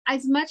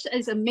as much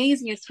as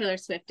amazing as Taylor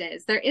Swift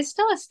is, there is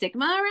still a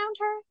stigma around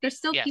her. There's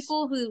still Yes.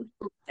 people who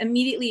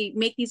immediately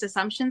make these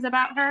assumptions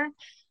about her.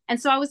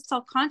 And so I was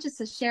self-conscious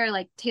to share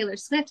like Taylor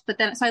Swift, but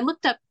then so I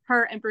looked up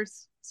her and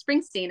Bruce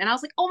Springsteen and I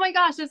was like, oh my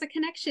gosh, there's a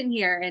connection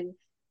here. And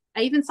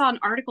I even saw an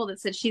article that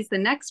said she's the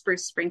next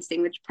Bruce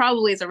Springsteen, which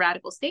probably is a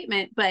radical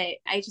statement, but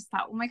I just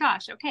thought, oh my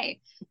gosh, okay.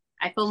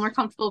 I feel more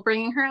comfortable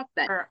bringing her up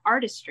than her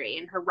artistry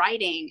and her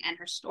writing and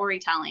her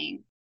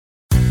storytelling.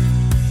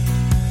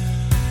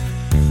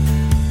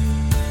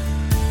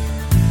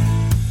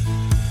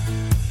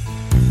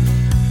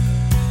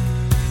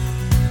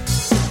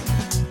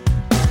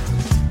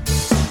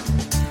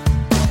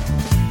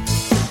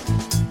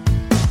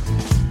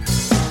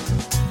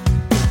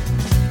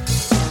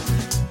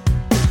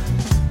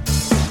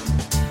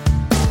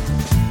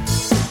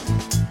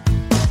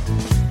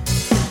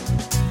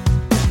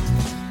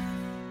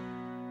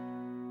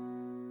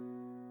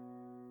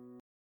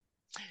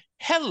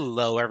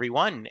 Hello,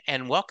 everyone,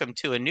 and welcome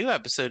to a new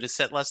episode of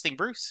Set Lusting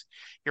Bruce,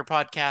 your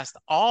podcast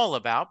all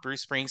about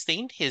Bruce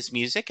Springsteen, his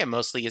music, and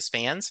mostly his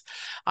fans.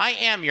 I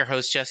am your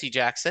host, Jesse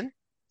Jackson.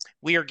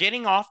 We are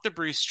getting off the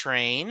Bruce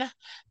train,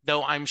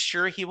 though I'm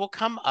sure he will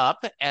come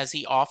up as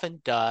he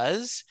often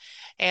does.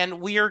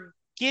 And we are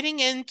getting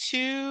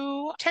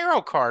into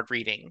tarot card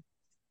reading.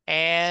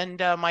 And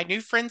my new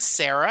friend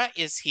Sarah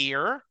is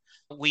here.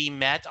 We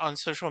met on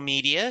social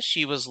media.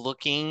 She was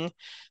looking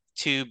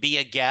to be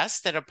a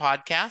guest at a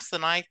podcast,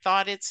 and I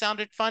thought it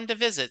sounded fun to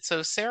visit.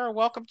 So, Sarah,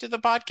 welcome to the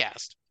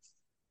podcast.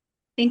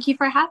 Thank you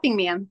for having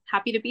me. I'm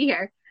happy to be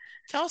here.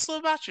 Tell us a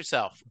little about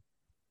yourself.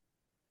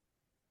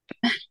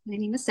 My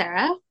name is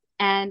Sarah,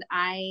 and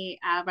I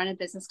run a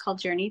business called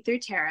Journey Through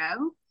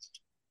Tarot.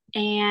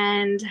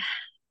 And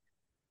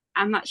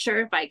I'm not sure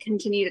if I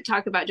continue to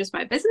talk about just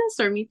my business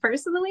or me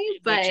personally,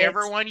 but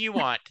Whichever one you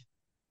want.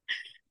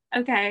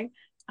 okay,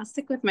 I'll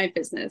stick with my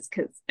business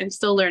because I'm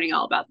still learning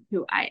all about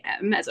who I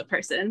am as a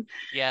person.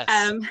 Yes.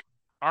 Um,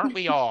 Aren't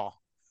we all?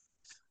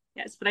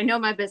 yes, but I know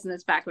my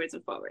business backwards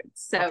and forwards.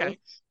 So Okay.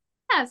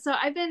 yeah, so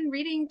I've been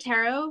reading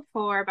tarot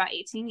for about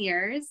 18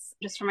 years,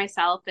 just for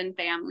myself and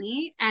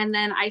family. And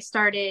then I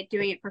started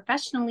doing it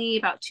professionally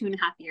about 2.5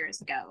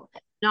 years ago.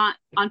 Not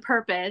on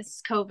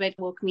purpose. COVID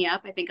woke me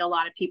up. I think a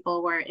lot of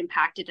people were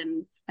impacted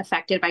and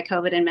affected by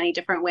COVID in many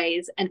different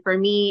ways. And for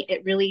me,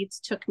 it really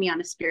took me on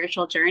a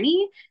spiritual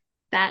journey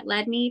that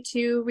led me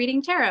to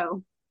reading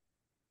tarot.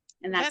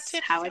 And That's that's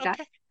it. how I got.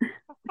 Okay.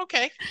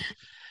 Okay.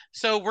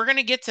 So we're going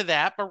to get to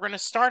that, but we're going to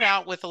start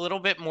out with a little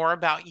bit more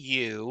about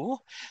you.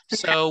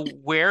 Okay. So,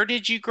 where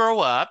did you grow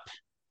up?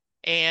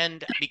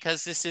 And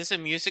because this is a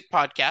music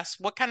podcast,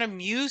 what kind of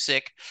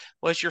music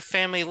was your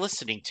family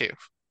listening to?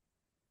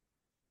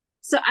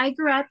 So I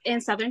grew up in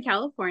Southern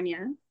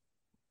California,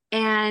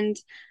 and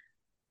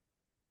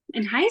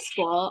in high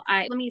school,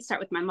 I let me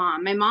start with my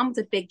mom. My mom was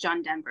a big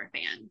John Denver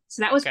fan.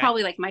 So that was Okay.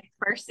 probably like my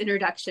first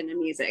introduction to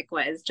music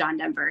was John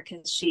Denver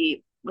because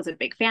she was a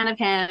big fan of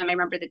him. I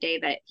remember the day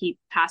that he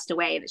passed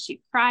away that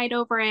she cried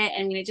over it.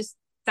 And it just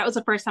that was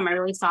the first time I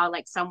really saw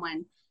like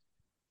someone.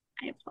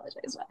 I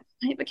apologize.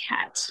 I have a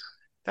cat.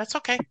 That's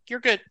okay. You're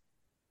good.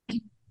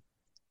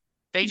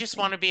 They just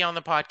want to be on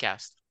the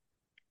podcast.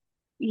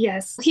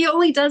 Yes. He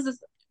only does this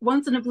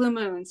once in a blue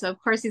moon. So of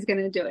course he's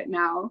gonna do it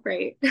now,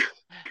 right?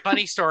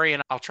 Funny story,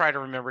 and I'll try to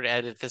remember to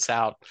edit this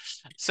out.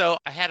 So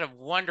I had a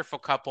wonderful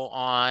couple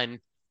on,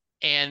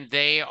 and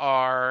they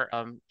are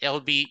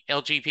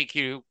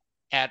LGBTQ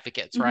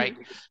advocates, right?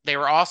 Mhm. They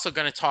were also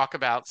going to talk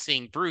about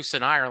seeing Bruce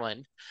in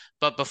Ireland.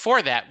 But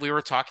before that, we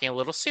were talking a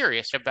little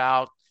serious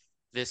about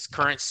this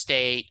current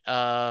state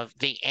of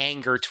the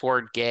anger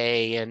toward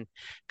gay and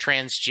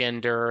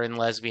transgender and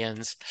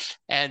lesbians.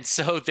 And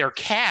so their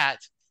cat,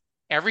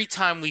 every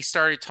time we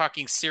started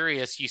talking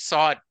serious, you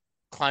saw it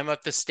climb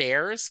up the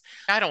stairs.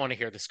 I don't want to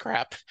hear this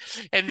crap.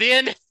 And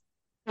then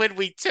when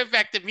we took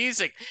back the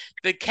music,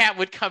 the cat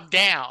would come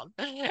down.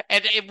 And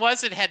it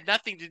wasn't had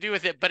nothing to do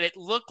with it, but it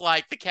looked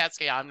like the cat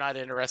saying, I'm not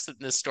interested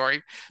in this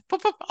story.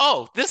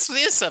 Oh, this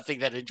is something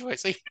that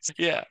enjoys it.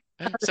 Yeah.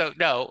 So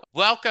no,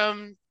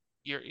 welcome.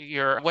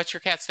 Your what's your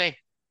cat's name?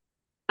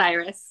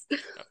 Cyrus.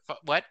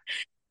 What?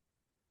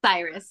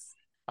 Cyrus.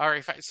 All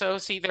right, fine. So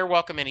see, they're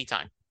welcome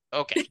anytime.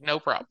 Okay, no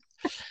problem.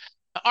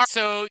 All right,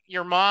 so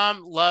your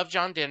mom loved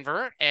John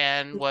Denver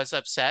and was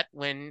upset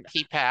when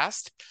he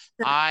passed.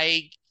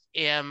 I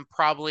am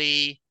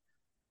probably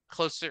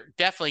closer,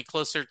 definitely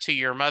closer to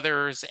your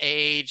mother's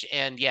age.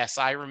 And yes,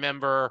 I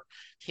remember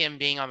him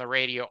being on the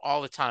radio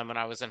all the time when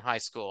I was in high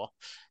school.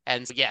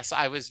 And yes,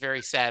 I was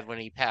very sad when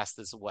he passed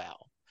as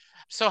well.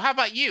 So how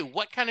about you?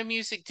 What kind of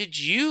music did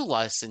you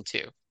listen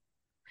to?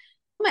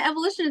 My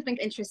evolution has been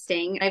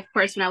interesting. Of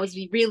course, when I was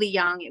really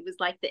young, it was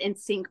like the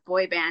NSYNC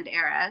boy band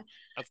era.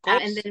 Of And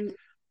course, then,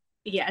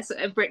 yes,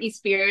 Britney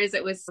Spears,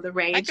 it was the that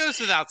rage. goes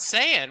without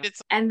saying.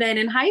 It's And then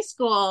in high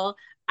school,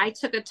 I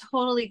took a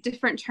totally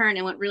different turn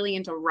and went really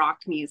into rock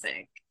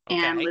music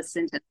and okay.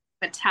 listened to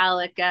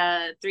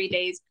Metallica, Three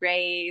Days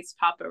Grace,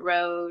 Papa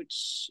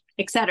Roach,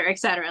 et cetera, et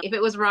cetera. If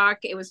it was rock,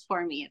 it was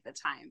for me at the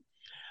time.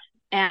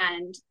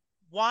 And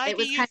Why it do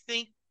was you kind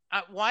think?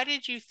 Why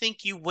did you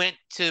think you went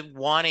to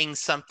wanting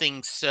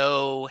something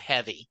so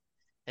heavy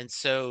and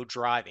so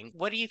driving?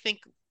 What do you think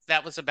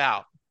that was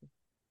about?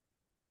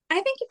 I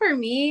think for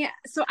me,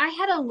 so I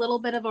had a little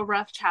bit of a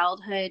rough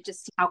childhood,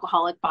 just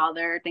alcoholic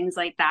father, things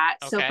like that.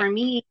 So Okay. for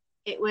me,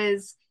 it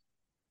was,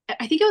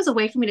 I think it was a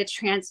way for me to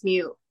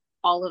transmute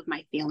all of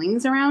my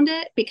feelings around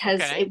it because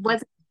Okay. it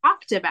wasn't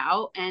talked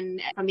about.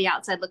 And from the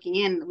outside looking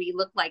in, we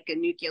looked like a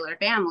nuclear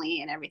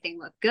family and everything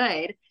looked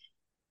good,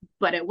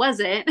 but it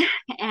wasn't.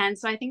 And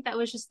so I think that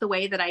was just the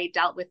way that I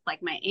dealt with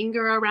like my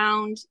anger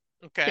around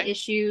the Okay.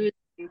 issues,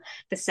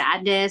 the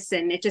sadness,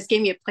 and it just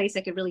gave me a place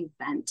I could really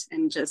vent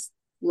and just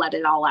let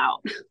it all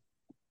out.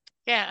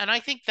 Yeah, and I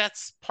think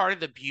that's part of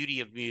the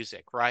beauty of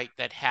music, right?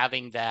 That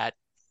having that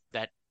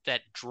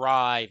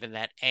drive and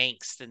that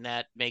angst and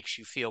that makes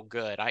you feel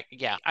good.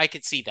 I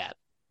could see that.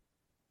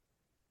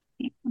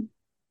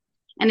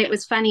 And it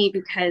was funny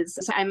because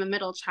so I'm a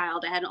middle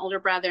child. I had an older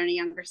brother and a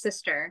younger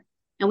sister,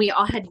 and we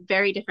all had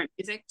very different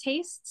music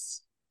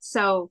tastes.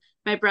 So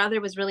my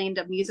brother was really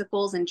into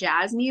musicals and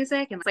jazz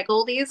music and like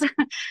oldies,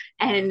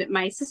 Hmm. and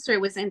my sister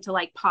was into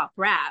like pop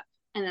rap.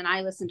 And then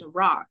I listened to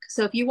rock.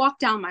 So if you walk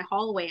down my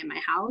hallway in my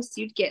house,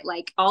 you'd get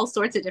like all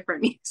sorts of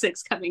different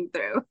musics coming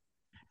through.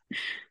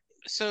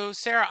 So,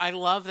 Sarah, I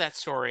love that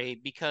story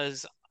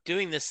because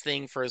doing this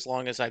thing for as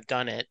long as I've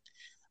done it,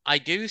 I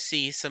do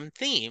see some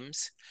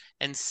themes,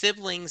 and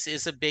siblings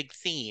is a big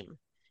theme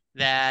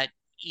that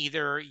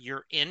either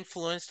you're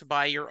influenced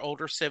by your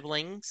older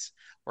siblings,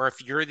 or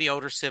if you're the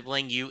older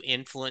sibling, you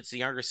influence the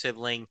younger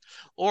sibling,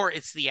 or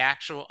it's the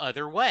actual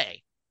other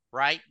way,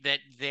 right? That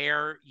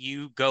there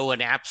you go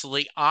an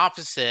absolutely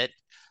opposite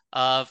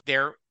of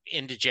they're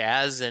into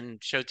jazz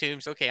and show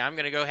tunes. Okay, I'm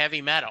going to go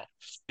heavy metal.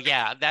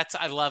 Yeah,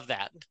 I love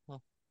that.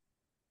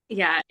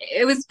 Yeah,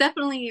 it was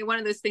definitely one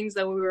of those things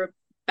that we were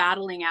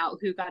battling out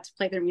who got to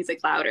play their music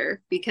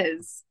louder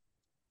because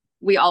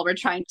we all were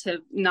trying to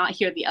not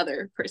hear the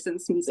other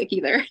person's music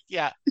either.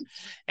 Yeah.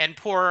 And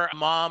poor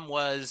mom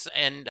was,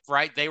 and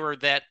right, they were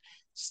that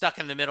stuck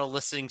in the middle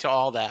listening to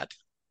all that.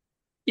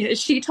 Yeah,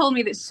 she told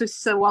me that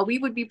so while we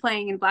would be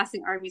playing and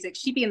blasting our music,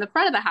 she'd be in the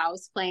front of the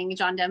house playing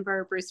John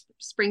Denver, Bruce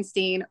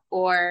Springsteen,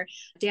 or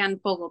Dan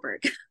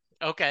Fogelberg.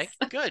 Okay,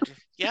 good.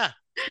 Yeah,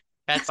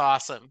 that's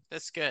awesome.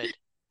 That's good.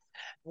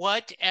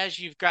 As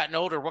you've gotten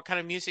older, what kind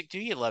of music do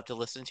you love to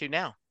listen to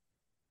now?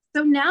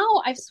 So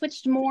now I've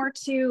switched more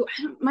to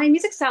my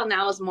music style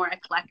now is more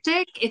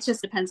eclectic. It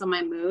just depends on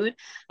my mood.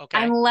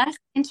 I'm Okay, less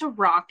into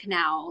rock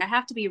now. I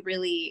have to be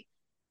really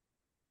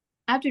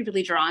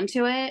drawn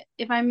to it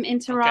if I'm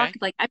into rock.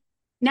 okay,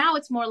 Now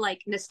it's more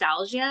like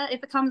nostalgia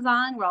if it comes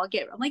on where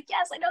I'm like,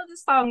 yes, I know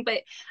this song,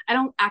 but I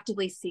don't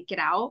actively seek it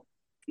out.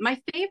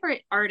 My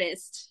favorite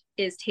artist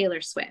is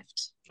Taylor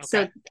Swift.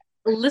 So okay.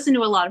 I listen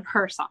to a lot of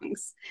her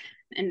songs.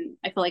 And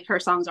I feel like her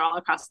songs are all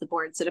across the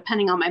board. So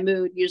depending on my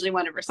mood, usually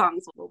one of her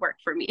songs will work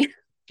for me.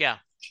 Yeah.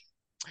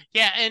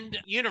 Yeah, and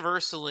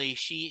universally,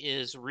 she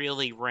is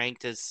really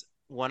ranked as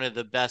one of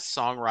the best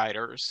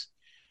songwriters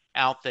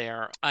out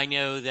there. I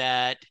know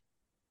that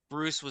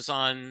Bruce was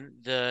on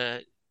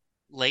the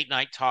late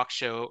night talk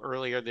show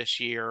earlier this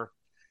year,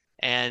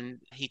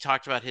 and he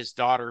talked about his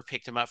daughter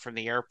picked him up from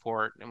the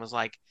airport and was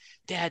like,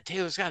 Dad,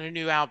 Taylor's got a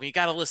new album. You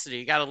got to listen to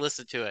it. You got to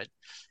listen to it.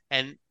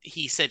 And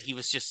he said he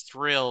was just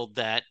thrilled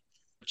that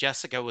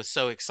Jessica was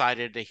so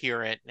excited to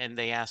hear it. And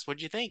they asked,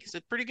 What'd you think? He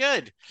said, Pretty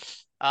good.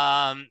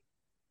 Um,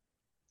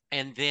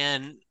 and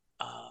then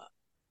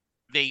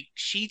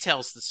she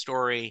tells the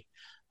story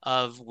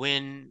of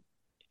when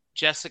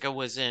Jessica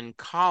was in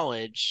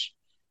college,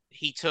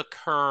 he took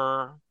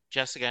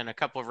Jessica, and a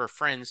couple of her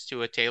friends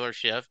to a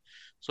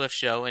Swift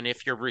show. And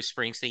if you're Bruce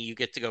Springsteen, you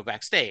get to go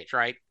backstage,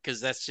 right? Because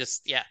that's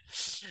just, yeah.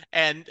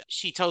 And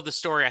she told the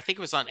story, I think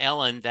it was on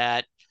Ellen,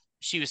 that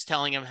she was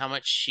telling him how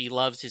much she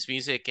loves his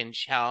music and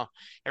how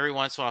every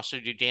once in a while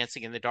she'll do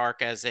Dancing in the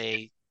Dark as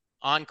a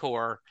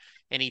encore.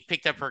 And he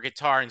picked up her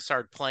guitar and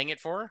started playing it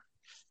for her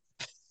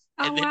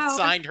Oh and then wow.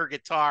 signed her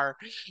guitar.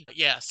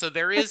 Yeah, so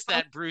there is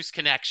that Bruce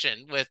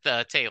connection with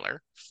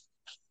Taylor.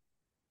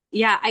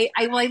 Yeah,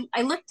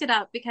 I looked it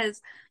up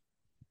because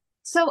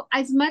so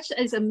as much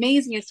as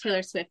amazing as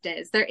Taylor Swift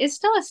is, there is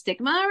still a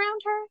stigma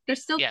around her.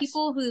 There's still Yes.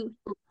 people who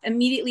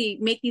immediately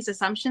make these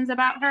assumptions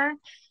about her.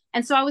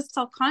 And so I was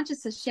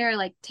self-conscious to share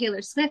like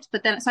Taylor Swift,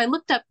 but then so I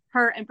looked up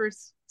her and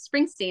Bruce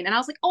Springsteen and I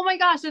was like, oh my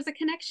gosh, there's a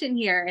connection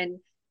here. And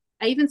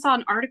I even saw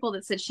an article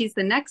that said she's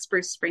the next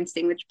Bruce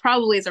Springsteen, which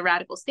probably is a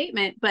radical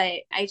statement, but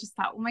I just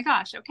thought, oh my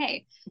gosh,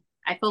 okay.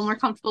 I feel more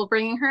comfortable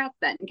bringing her up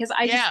then because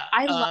Yeah.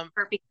 I love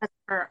her because of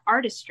her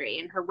artistry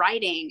and her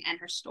writing and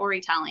her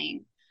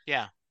storytelling.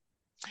 Yeah.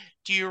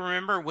 Do you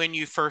remember when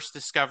you first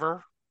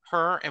discover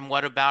her and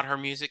what about her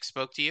music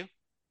spoke to you?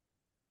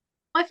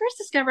 I first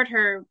discovered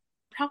her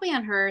probably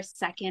on her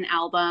second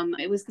album.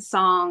 It was the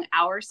song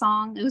Our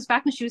Song. It was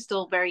back when she was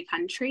still very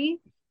country.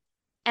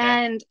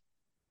 Okay. And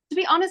to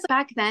be honest,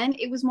 back then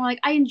it was more like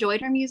I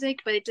enjoyed her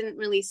music, but it didn't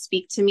really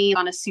speak to me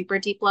on a super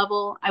deep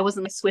level. I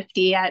wasn't a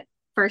Swiftie at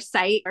first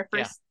sight or Yeah.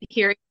 first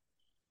hearing.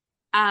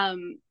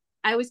 Um,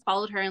 I always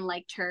followed her and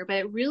liked her, but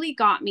it really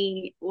got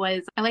me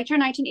was I liked her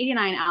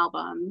 1989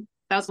 album.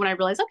 That was when I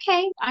realized,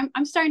 okay,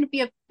 I'm starting to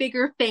be a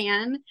bigger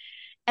fan.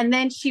 And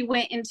then she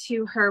went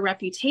into her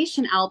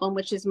Reputation album,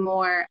 which is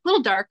more a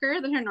little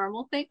darker than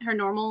her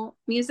normal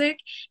music.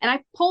 And I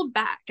pulled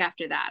back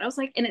after that. I was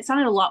like, and it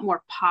sounded a lot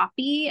more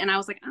poppy. And I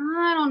was like, oh,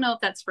 I don't know if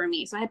that's for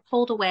me. So I had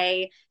pulled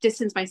away,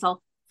 distanced myself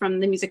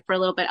from the music for a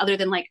little bit, other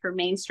than like her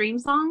mainstream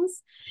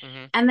songs.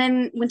 Mm-hmm. And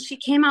then when she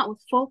came out with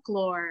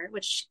Folklore,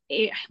 which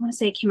I want to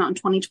say it came out in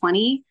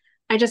 2020,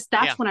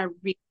 that's when I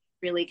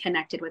really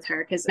connected with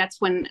her, because that's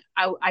when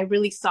I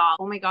really saw,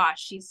 oh my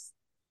gosh, she's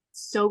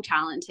so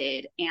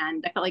talented.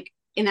 And I felt like,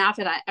 and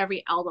after that,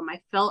 every album I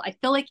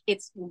feel like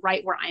it's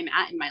right where I'm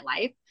at in my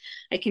life.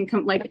 I can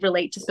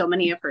relate to so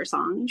many of her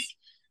songs.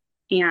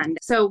 And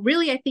so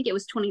really I think it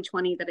was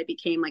 2020 that I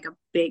became like a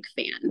big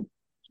fan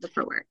of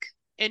her work.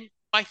 And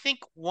I think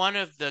one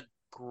of the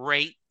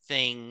great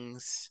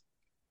things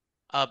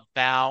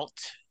about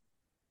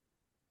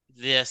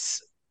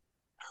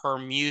her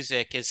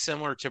music is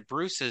similar to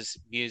Bruce's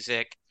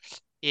music,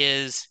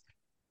 is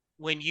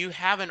when you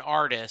have an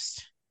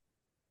artist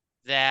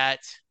that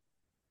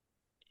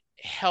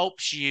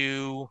helps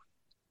you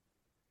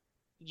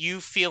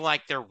feel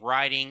like they're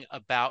writing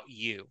about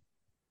you,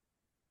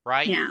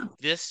 right? Yeah.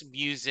 This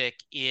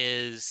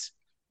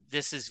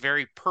is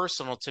very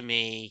personal to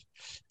me.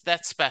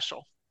 That's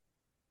special.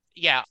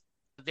 Yeah.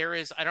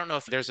 I don't know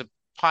if there's a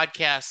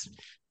podcast,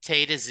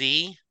 Tay to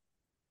Z.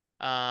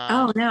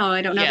 Oh no,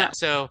 I don't know that.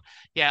 So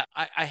yeah,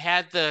 I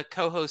had the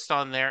co-host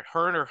on there.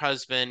 Her and her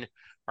husband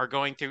are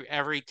going through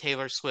every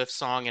Taylor Swift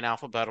song in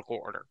alphabetical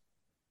order.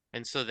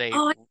 And so they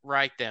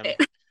write them.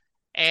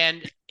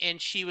 And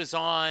she was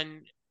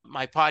on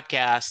my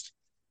podcast,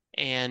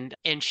 and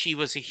she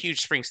was a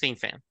huge Springsteen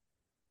fan.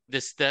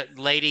 The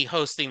lady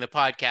hosting the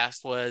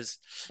podcast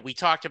we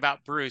talked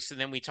about Bruce, and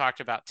then we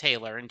talked about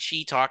Taylor, and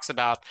she talks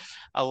about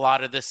a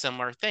lot of the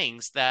similar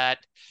things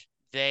that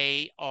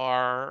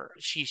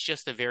she's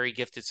just a very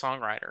gifted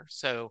songwriter.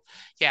 So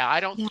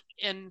yeah,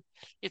 and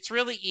it's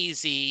really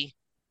easy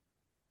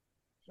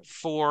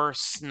for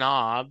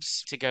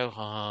snobs to go,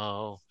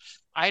 oh,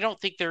 I don't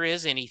think there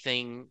is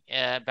anything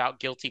about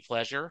guilty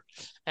pleasure.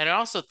 And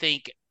I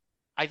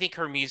think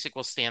her music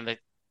will stand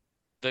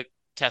the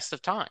test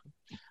of time.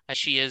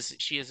 She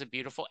is a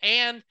beautiful,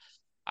 and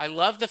I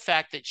love the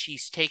fact that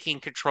she's taking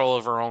control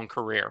of her own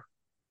career,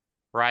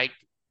 right?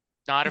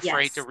 Not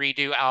afraid to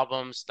redo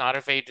albums, not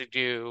afraid to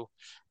do.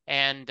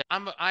 And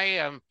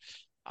I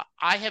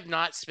have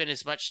not spent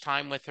as much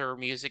time with her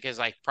music as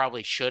I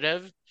probably should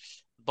have,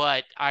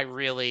 but I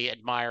really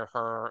admire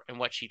her and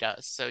what she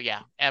does. So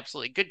yeah,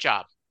 absolutely. Good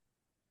job.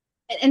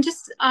 And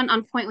just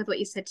on point with what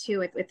you said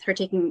too, with her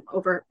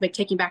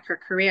taking back her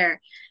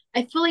career,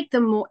 I feel like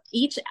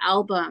each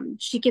album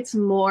she gets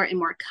more and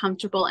more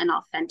comfortable and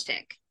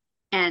authentic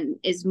and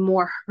is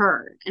more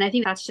her. And I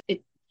think that's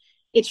it.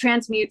 It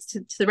transmutes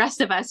to the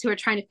rest of us who are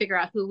trying to figure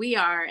out who we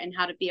are and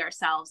how to be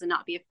ourselves and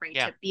not be afraid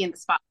to be in the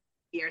spot,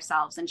 be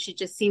ourselves. And she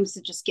just seems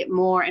to just get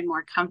more and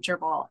more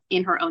comfortable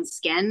in her own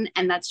skin.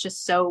 And that's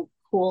just so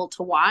cool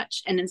to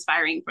watch and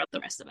inspiring for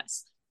the rest of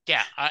us.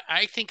 Yeah,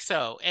 I think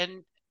so.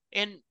 And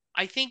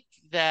I think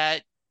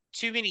that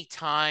too many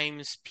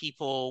times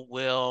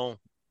people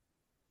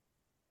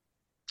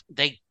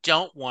they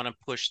don't want to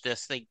push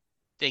this.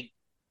 The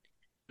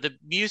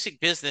music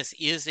business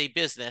is a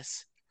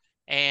business.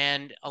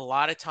 And a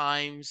lot of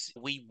times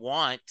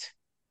I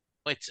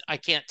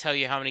can't tell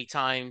you how many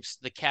times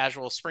the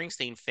casual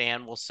Springsteen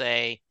fan will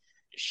say,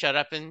 shut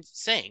up and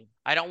sing.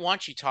 I don't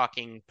want you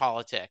talking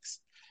politics.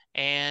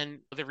 And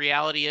the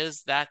reality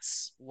is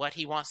that's what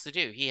he wants to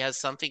do. He has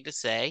something to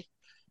say,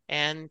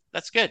 and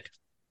that's good.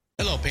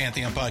 Hello,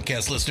 Pantheon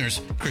podcast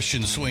listeners.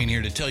 Christian Swain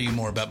here to tell you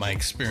more about my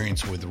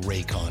experience with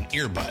Raycon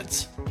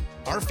earbuds.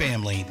 Our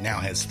family now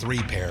has 3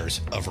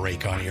 pairs of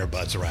Raycon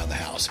earbuds around the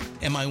house,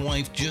 and my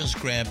wife just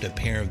grabbed a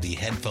pair of the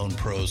Headphone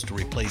Pros to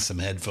replace some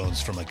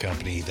headphones from a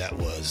company that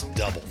was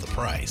double the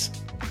price.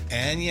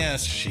 And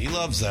yes, she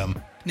loves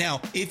them.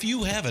 Now, if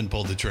you haven't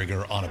pulled the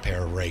trigger on a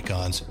pair of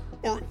Raycons,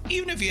 or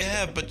even if you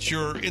have, but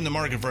you're in the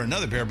market for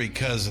another pair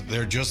because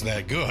they're just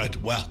that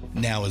good, well,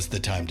 now is the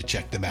time to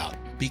check them out,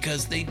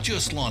 because they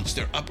just launched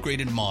their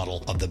upgraded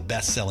model of the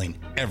best-selling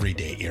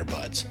everyday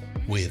earbuds.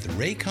 With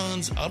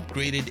Raycon's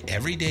upgraded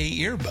everyday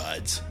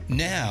earbuds,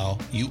 now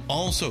you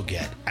also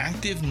get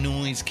active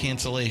noise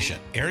cancellation,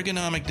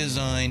 ergonomic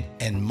design,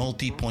 and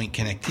multi-point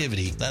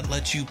connectivity that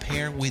lets you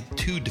pair with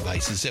 2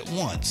 devices at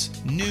once.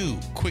 New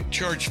quick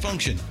charge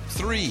function,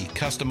 3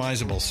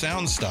 customizable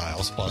sound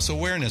styles, plus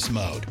awareness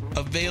mode.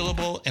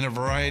 Available in a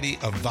variety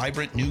of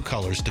vibrant new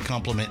colors to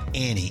complement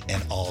any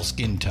and all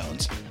skin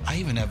tones. I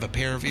even have a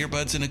pair of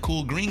earbuds in a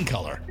cool green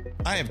color.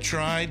 I have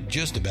tried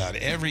just about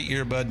every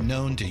earbud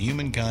known to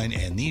humankind,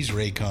 and these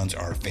Raycons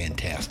are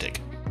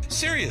fantastic.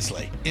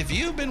 Seriously, if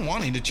you've been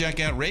wanting to check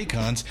out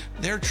Raycons,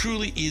 there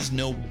truly is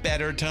no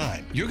better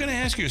time. You're going to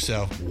ask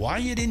yourself why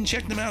you didn't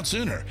check them out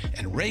sooner,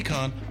 and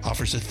Raycon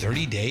offers a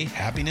 30-day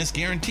happiness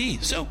guarantee.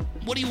 So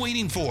What are you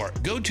waiting for?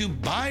 Go to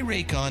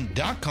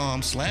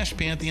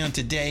buyraycon.com/Pantheon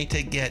today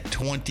to get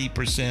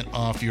 20%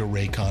 off your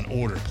Raycon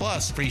order,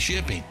 plus free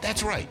shipping.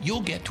 That's right,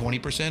 you'll get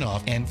 20%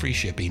 off and free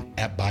shipping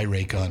at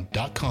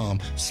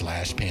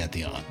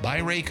buyraycon.com/Pantheon.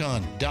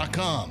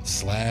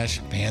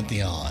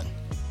 buyraycon.com/Pantheon.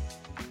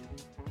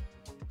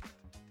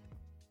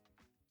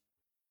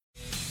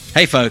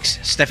 Hey folks,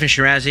 Stefan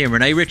Shirazi and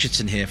Renee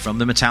Richardson here from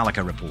the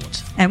Metallica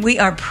Report. And we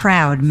are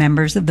proud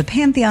members of the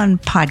Pantheon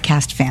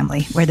podcast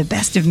family, where the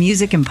best of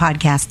music and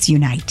podcasts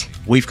unite.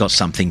 We've got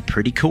something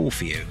pretty cool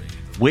for you.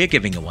 We're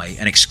giving away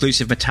an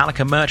exclusive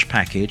Metallica merch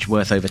package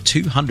worth over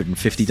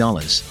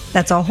 $250.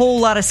 That's a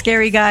whole lot of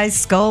Scary Guys,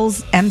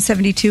 skulls,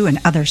 M72, and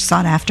other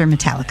sought-after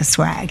Metallica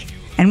swag.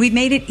 And we've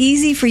made it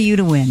easy for you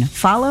to win.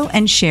 Follow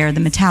and share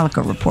the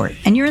Metallica Report,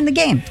 and you're in the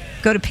game.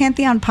 Go to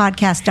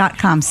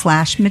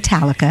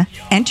pantheonpodcast.com/Metallica,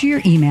 enter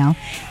your email,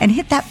 and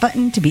hit that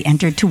button to be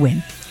entered to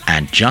win.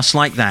 And just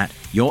like that,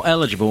 you're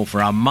eligible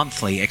for our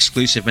monthly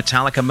exclusive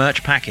Metallica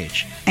merch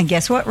package. And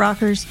guess what,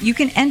 rockers? You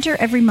can enter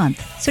every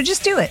month, so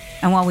just do it.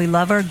 And while we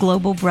love our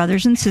global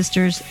brothers and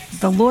sisters,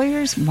 the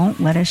lawyers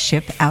won't let us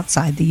ship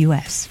outside the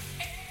U.S.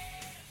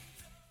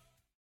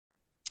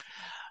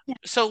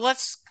 So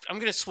I'm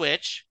going to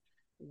switch.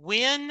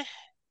 When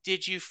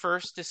did you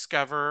first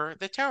discover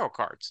the tarot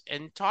cards?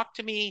 And talk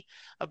to me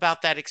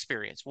about that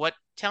experience.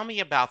 Tell me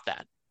about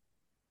that.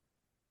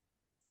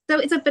 So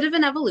it's a bit of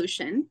an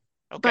evolution.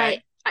 Okay.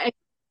 But I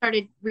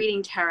started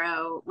reading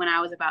tarot when I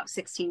was about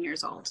 16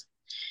 years old.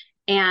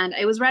 And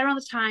it was right around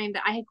the time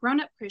that I had grown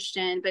up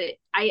Christian, but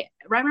right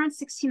around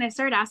 16, I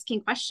started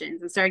asking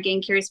questions and started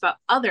getting curious about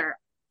other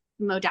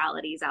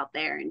modalities out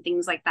there and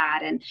things like that.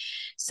 And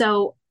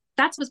so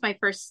that was my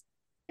first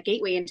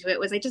gateway into it.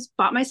 Was I just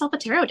bought myself a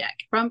tarot deck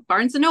from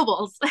Barnes and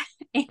Nobles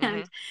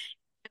and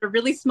a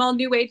really small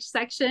new age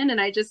section,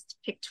 and I just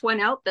picked one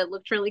out that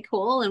looked really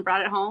cool and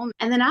brought it home.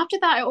 And then after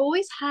that, I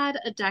always had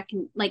a deck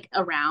like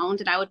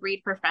around, and I would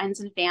read for friends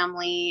and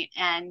family.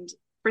 And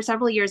for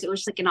several years, it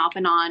was like an off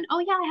and on. Oh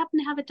yeah, I happen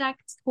to have a deck.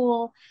 It's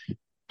cool.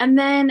 And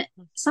then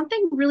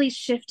something really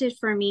shifted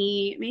for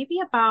me,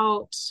 maybe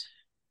about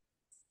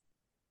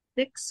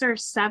 6 or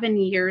 7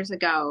 years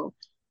ago,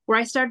 where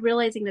I started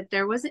realizing that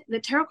the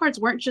tarot cards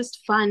weren't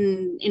just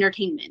fun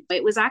entertainment.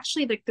 It was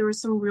actually like there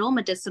was some real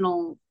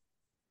medicinal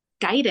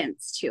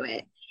guidance to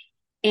it.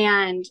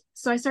 And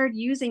so I started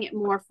using it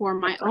more for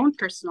my own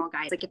personal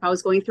guidance. Like if I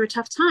was going through a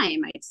tough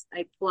time,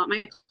 I'd pull out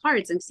my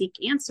cards and seek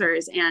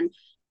answers, and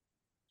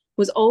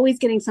was always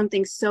getting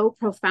something so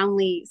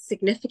profoundly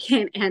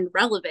significant and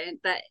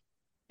relevant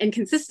and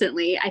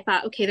consistently, I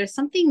thought, okay, there's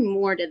something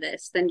more to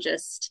this than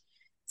just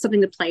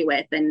something to play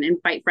with and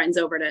invite friends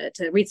over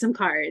to read some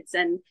cards.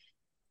 And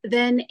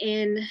then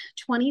in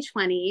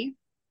 2020,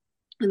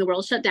 when the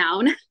world shut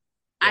down,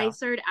 I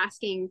started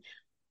asking,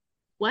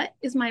 what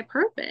is my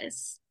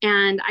purpose?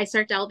 And I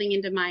started delving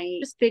into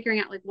just figuring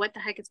out like, what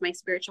the heck is my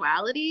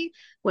spirituality?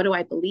 What do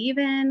I believe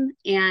in?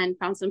 And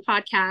found some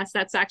podcasts.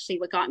 That's actually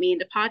what got me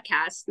into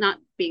podcasts, not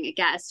being a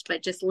guest,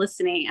 but just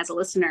listening as a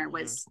listener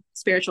was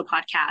spiritual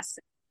podcasts,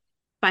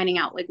 finding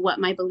out like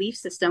what my belief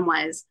system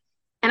was.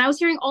 And I was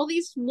hearing all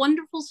these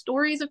wonderful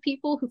stories of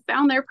people who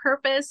found their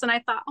purpose. And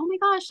I thought, oh my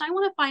gosh, I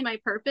want to find my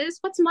purpose.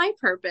 What's my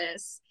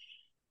purpose?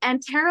 And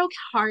tarot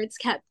cards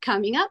kept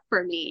coming up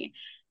for me.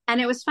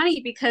 And it was funny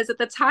because at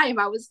the time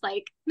I was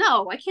like,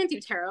 no, I can't do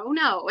tarot.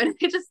 No. And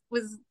I just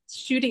was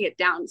shooting it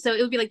down. So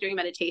it would be like during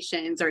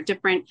meditations or it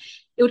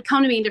would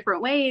come to me in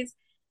different ways.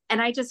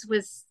 And I just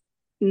was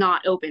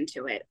not open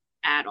to it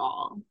at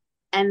all.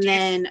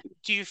 And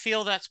do you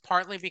feel that's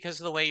partly because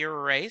of the way you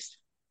were raised?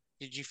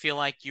 Did you feel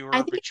like you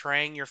were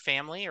betraying your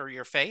family or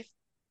your faith?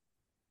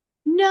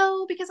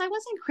 No, because I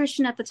wasn't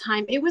Christian at the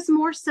time. It was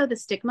more so the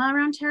stigma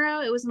around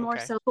tarot. It was more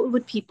so, what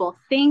would people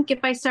think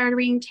if I started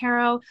reading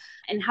tarot?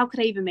 And how could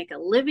I even make a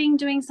living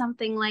doing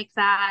something like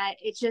that?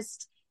 It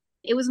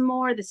was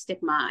more the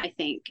stigma, I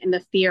think, and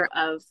the fear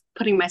of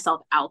putting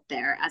myself out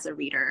there as a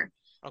reader.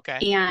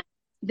 Okay. And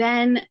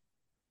then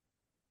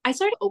I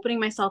started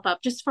opening myself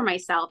up just for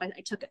myself. I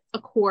took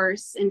a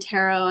course in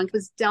tarot and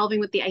was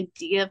delving with the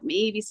idea of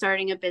maybe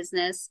starting a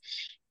business.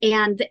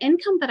 And the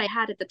income that I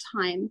had at the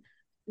time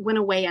went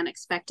away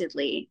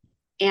unexpectedly.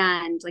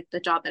 And like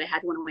the job that I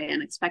had went away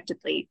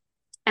unexpectedly.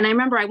 And I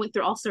remember I went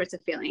through all sorts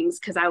of feelings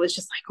because I was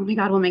just like, oh my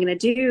God, what am I going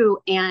to do?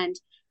 And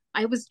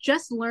I was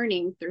just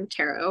learning through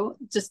tarot,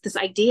 just this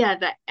idea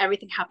that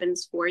everything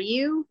happens for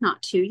you,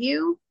 not to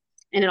you.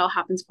 And it all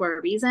happens for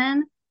a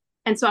reason.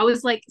 And so I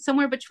was like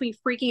somewhere between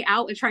freaking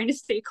out and trying to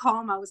stay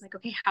calm. I was like,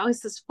 okay, how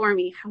is this for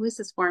me? How is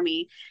this for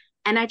me?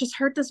 And I just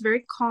heard this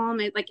very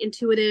calm, like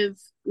intuitive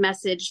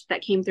message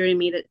that came through to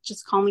me that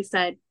just calmly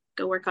said,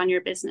 go work on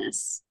your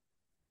business.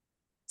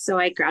 So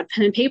I grabbed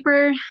pen and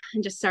paper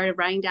and just started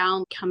writing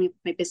down, coming up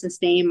with my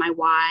business name, my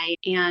why.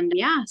 And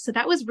yeah, so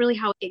that was really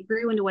how it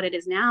grew into what it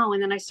is now.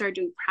 And then I started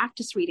doing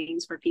practice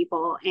readings for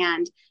people.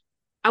 And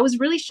I was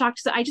really shocked.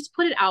 So I just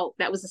put it out.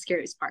 That was the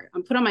scariest part.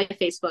 I put on my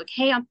Facebook,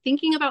 hey, I'm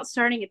thinking about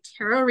starting a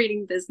tarot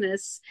reading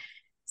business.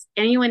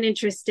 anyone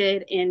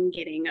interested in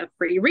getting a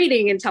free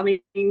reading and tell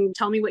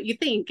me what you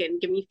think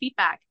and give me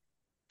feedback.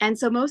 And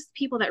so most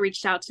people that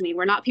reached out to me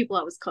were not people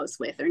I was close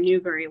with or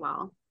knew very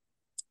well.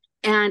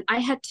 And I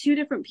had two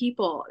different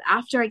people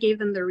after I gave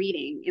them the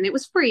reading, and it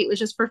was free, it was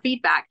just for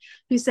feedback,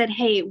 who said,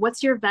 "Hey,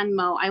 what's your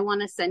Venmo? I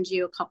want to send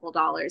you a couple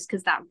dollars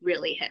because that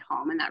really hit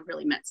home and that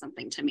really meant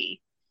something to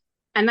me."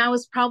 And that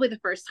was probably the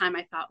first time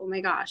I thought, oh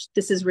my gosh,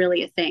 this is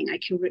really a thing.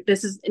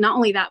 This is not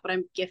only that, but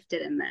I'm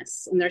gifted in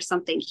this and there's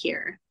something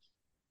here.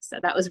 So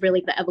that was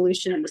really the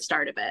evolution and the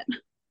start of it.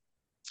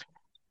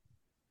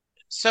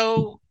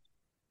 So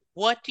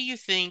what do you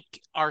think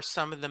are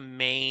some of the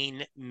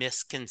main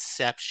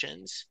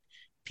misconceptions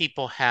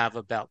people have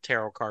about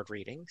tarot card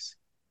readings?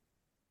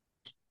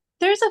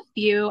 There's a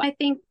few. I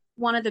think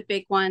one of the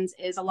big ones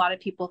is a lot of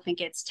people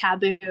think it's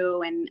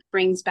taboo and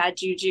brings bad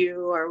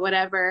juju or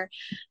whatever.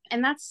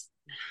 And that's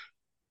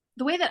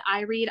the way that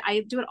I read.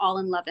 I do it all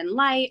in love and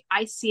light.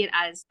 I see it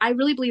as, I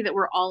really believe that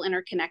we're all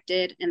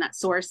interconnected and that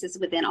source is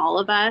within all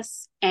of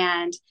us.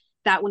 And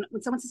that when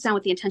someone sits down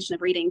with the intention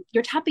of reading,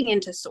 you're tapping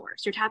into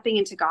source, you're tapping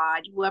into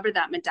God, whoever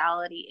that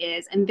modality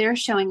is, and they're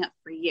showing up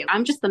for you.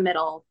 I'm just the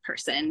middle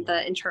person,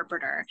 the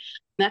interpreter.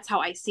 That's how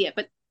I see it.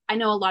 But I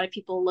know a lot of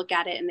people look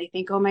at it and they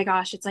think, oh my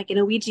gosh, it's like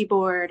an Ouija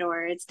board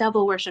or it's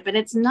devil worship. And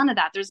it's none of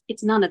that.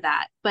 It's none of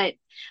that. But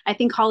I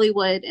think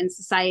Hollywood and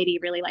society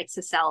really likes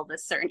to sell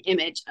this certain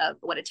image of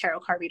what a tarot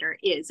card reader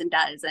is and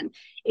does. And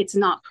it's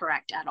not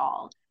correct at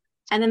all.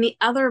 And then the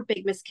other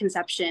big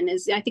misconception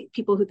is, I think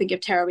people who think of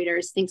tarot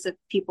readers thinks of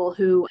people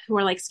who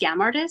are like scam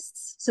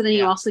artists. So then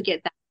you also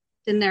get that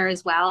in there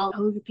as well.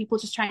 Oh, people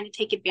just trying to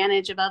take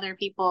advantage of other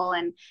people.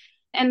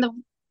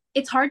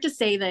 It's hard to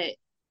say that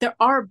there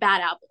are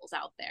bad apples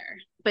out there,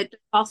 but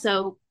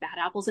also bad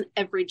apples in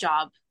every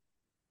job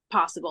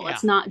possible.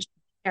 It's not just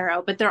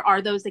tarot, but there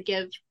are those that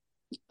give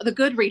the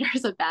good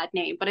readers a bad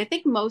name. But I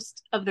think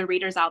most of the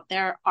readers out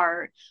there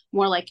are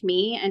more like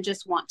me and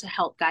just want to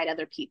help guide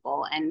other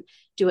people and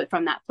do it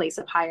from that place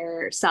of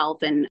higher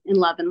self and in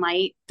love and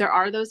light. There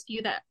are those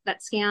few that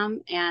scam,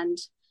 and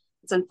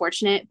it's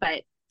unfortunate,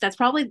 but that's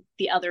probably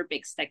the other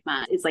big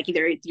stigma is like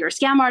either you're a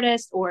scam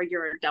artist or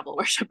you're a devil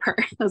worshiper.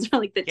 Those are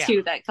like the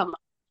two that come up.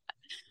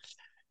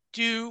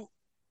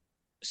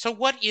 So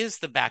what is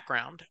the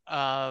background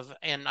of,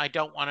 and I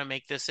don't want to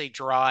make this a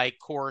dry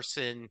course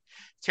in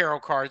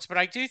tarot cards, but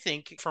I do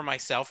think for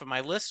myself and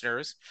my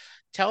listeners,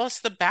 tell us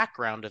the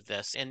background of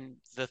this and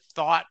the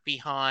thought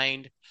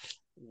behind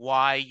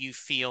why you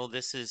feel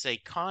this is a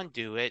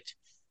conduit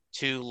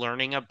to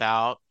learning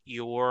about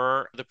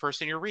the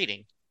person you're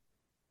reading.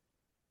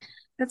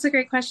 That's a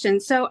great question.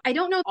 So I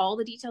don't know all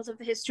the details of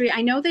the history.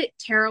 I know that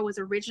tarot was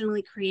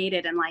originally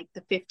created in like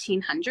the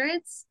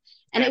 1500s,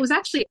 and it was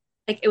actually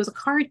it was a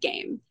card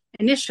game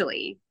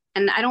initially.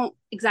 And I don't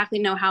exactly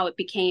know how it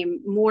became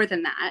more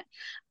than that.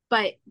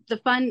 But the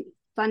fun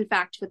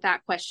fact with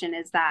that question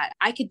is that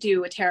I could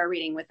do a tarot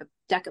reading with a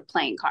deck of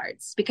playing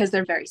cards because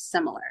they're very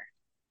similar.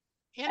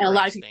 And a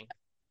lot of people,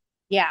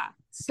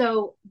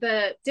 so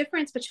the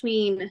difference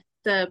between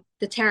the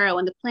tarot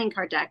and the playing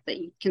card deck that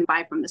you can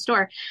buy from the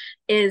store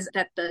is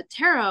that the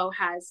tarot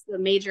has the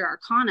major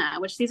arcana,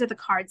 which these are the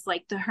cards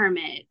like the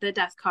Hermit, the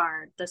Death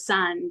card, the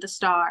Sun, the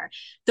Star.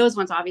 Those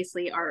ones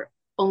obviously are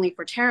only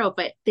for tarot,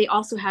 but they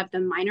also have the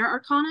minor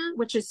arcana,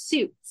 which is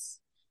suits.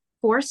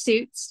 4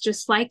 suits,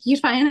 just like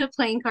you'd find in a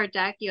playing card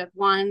deck. You have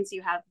wands,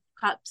 you have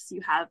cups,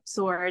 you have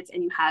swords,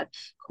 and you have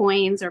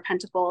coins or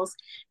pentacles,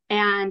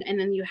 and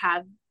then you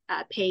have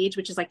page,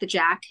 which is like the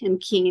Jack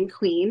and King and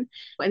Queen,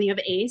 and you have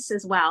ace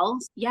as well.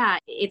 Yeah,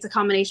 it's a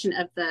combination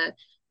of the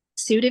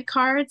suited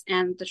cards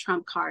and the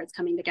trump cards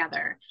coming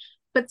together.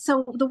 But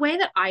so the way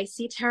that I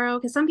see tarot,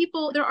 because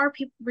there are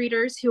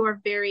readers who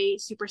are very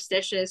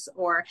superstitious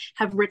or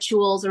have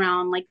rituals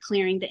around like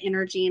clearing the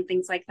energy and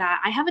things like that.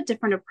 I have a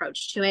different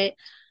approach to it.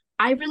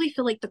 I really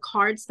feel like the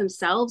cards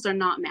themselves are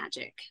not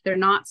magic. They're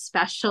not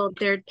special.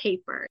 They're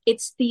paper.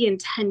 It's the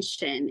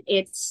intention.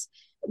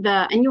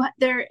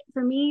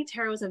 For me,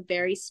 tarot is a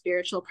very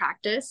spiritual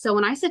practice. So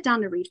when I sit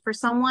down to read for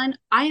someone,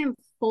 I am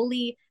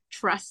fully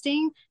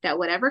trusting that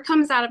whatever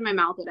comes out of my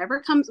mouth,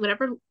 whatever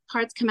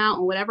cards come out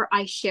and whatever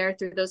I share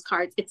through those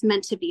cards, it's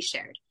meant to be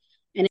shared.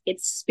 And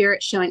it's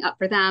spirit showing up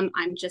for them.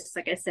 I'm just,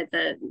 like I said,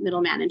 the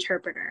middleman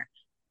interpreter.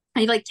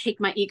 I like take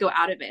my ego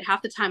out of it.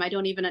 Half the time I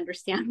don't even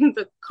understand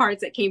the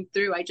cards that came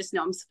through. I just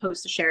know I'm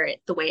supposed to share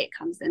it the way it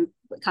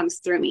comes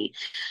through me.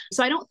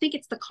 So I don't think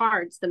it's the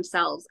cards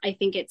themselves. I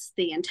think it's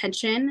the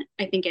intention.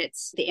 I think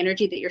it's the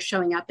energy that you're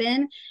showing up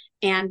in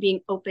and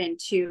being open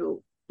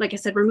to, like I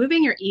said,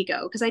 removing your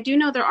ego. Because I do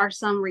know there are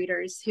some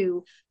readers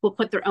who will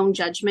put their own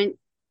judgment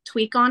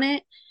tweak on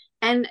it.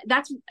 And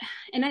I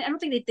don't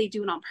think that they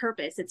do it on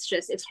purpose.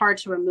 It's hard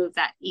to remove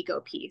that ego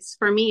piece.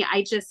 For me,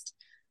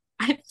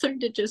 I've learned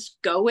to just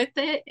go with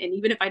it. And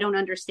even if I don't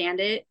understand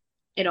it,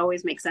 it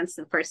always makes sense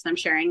to the person I'm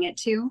sharing it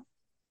to.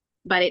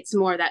 But it's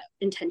more that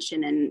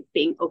intention and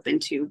being open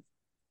to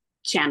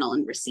channel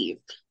and receive.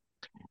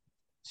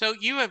 So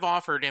you have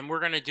offered, and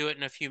we're going to do it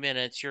in a few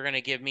minutes, you're going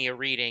to give me a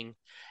reading.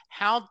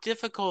 How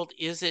difficult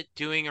is it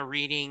doing a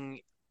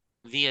reading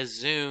via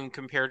Zoom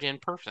compared to in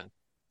person?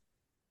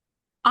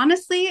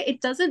 Honestly,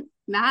 it doesn't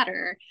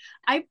matter.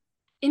 I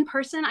In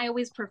person, I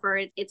always prefer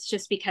it. It's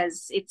just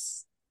because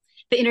it's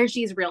the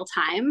energy is real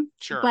time.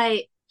 Sure.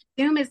 But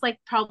Zoom is like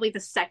probably the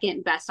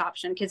second best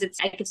option because it's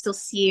I can still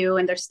see you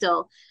and there's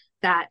still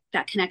that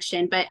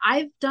connection. But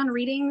I've done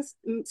readings,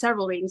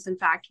 several readings in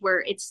fact,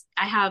 where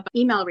I have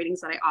email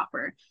readings that I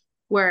offer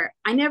where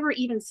I never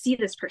even see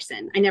this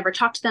person. I never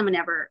talk to them. I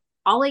never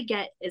all I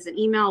get is an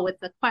email with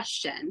a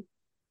question.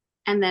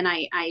 And then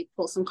I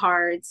pull some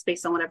cards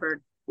based on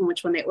whatever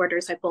which one they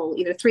order. So I pull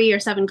either 3 or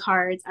 7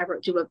 cards.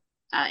 Do a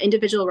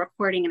individual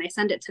recording and I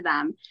send it to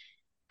them.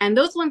 And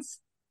those ones,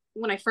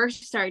 when I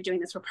first started doing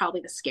this, were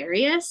probably the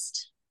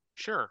scariest.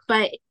 Sure.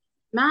 But it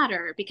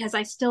matter because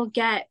I still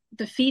get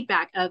the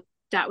feedback of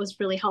that was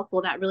really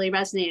helpful. That really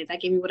resonated.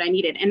 That gave me what I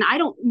needed. And I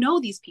don't know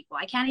these people.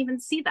 I can't even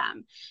see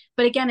them.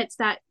 But again, it's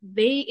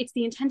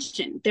the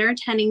intention. They're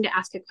intending to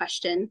ask a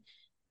question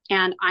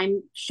and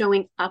I'm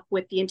showing up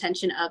with the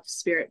intention of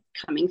spirit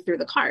coming through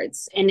the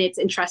cards. And it's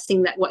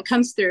entrusting that what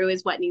comes through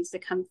is what needs to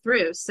come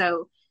through.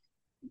 So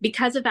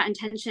because of that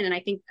intention, and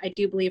I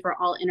do believe we're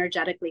all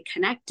energetically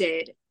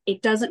connected,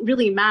 it doesn't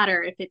really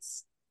matter if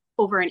it's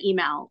over an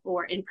email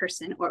or in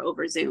person or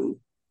over Zoom.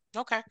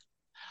 Okay.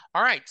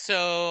 All right.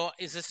 So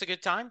is this a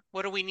good time?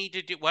 What do we need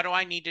to do? What do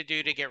I need to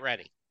do to get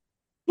ready?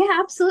 Yeah,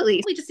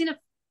 absolutely. We just need to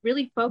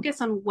really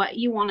focus on what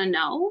you want to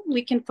know.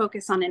 We can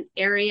focus on an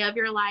area of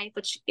your life,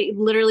 which it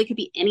literally could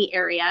be any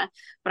area.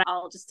 But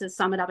just to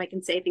sum it up, I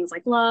can say things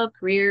like love,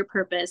 career,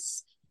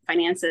 purpose,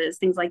 finances,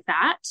 things like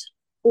that.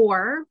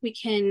 Or we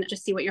can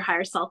just see what your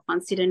higher self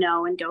wants you to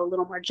know and go a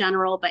little more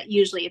general, but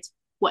usually it's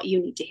what you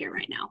need to hear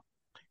right now.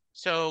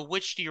 So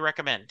which do you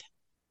recommend?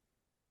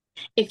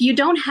 If you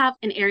don't have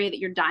an area that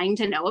you're dying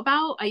to know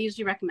about, I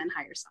usually recommend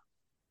higher self.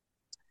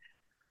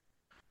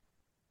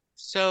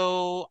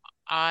 So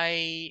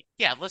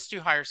let's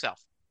do higher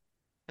self.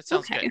 That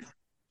sounds good.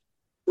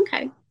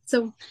 Okay.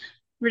 So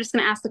we're just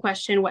going to ask the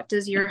question, what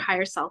does your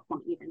higher self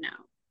want you to know?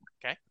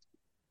 Okay.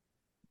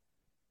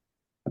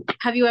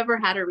 Have you ever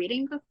had a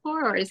reading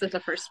before, or is this the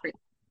first reading?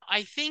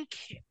 I think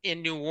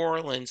in New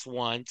Orleans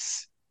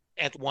once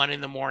at 1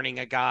 a.m,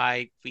 a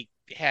guy, we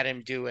had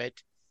him do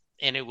it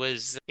and it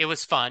was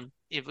fun.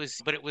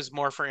 But it was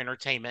more for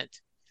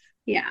entertainment.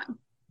 Yeah.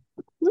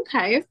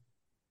 Okay.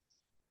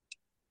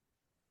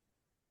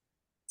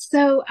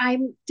 So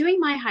I'm doing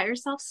my higher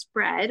self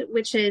spread,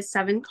 which is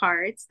 7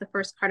 cards. The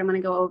first card I'm going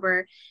to go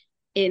over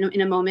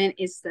in a moment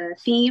is the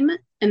theme.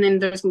 And then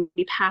there's going to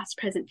be past,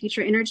 present,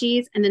 future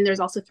energies. And then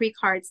there's also 3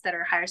 cards that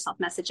are higher self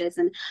messages.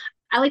 And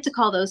I like to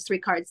call those 3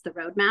 cards the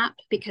roadmap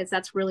because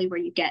that's really where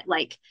you get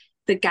like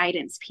the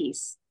guidance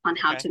piece on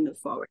how to move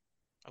forward.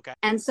 Okay.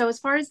 And so as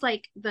far as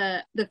like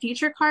the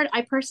future card,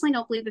 I personally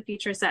don't believe the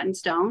future is set in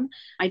stone.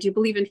 I do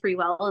believe in free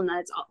will and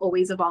that it's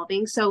always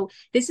evolving. So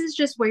this is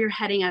just where you're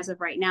heading as of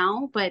right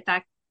now, but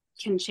that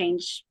can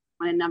change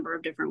on a number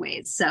of different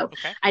ways. So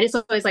I just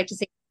always like to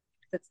say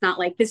it's not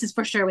like this is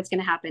for sure what's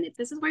going to happen.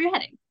 This is where you're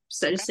heading.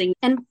 So just saying,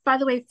 and by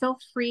the way, feel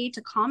free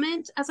to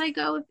comment as I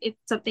go if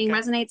something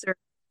resonates or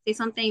say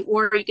something,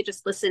 or you could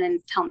just listen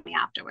and tell me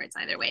afterwards.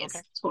 Either way is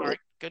totally all right.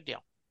 Good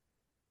deal.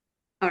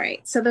 All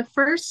right. So the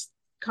first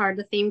card,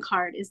 the theme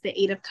card, is the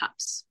 8 of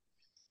Cups.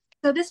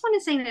 So this one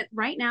is saying that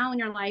right now in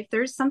your life,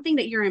 there's something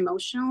that you're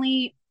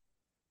emotionally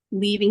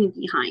leaving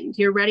behind.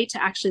 You're ready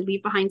to actually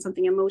leave behind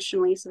something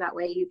emotionally so that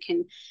way you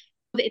can,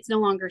 it's no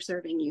longer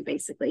serving you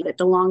basically. That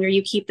the longer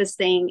you keep this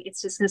thing,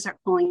 it's just going to start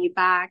pulling you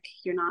back.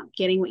 You're not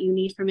getting what you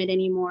need from it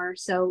anymore.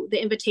 So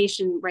the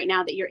invitation right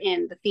now that you're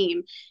in, the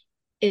theme,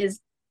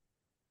 is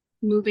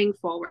moving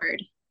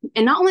forward.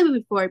 And not only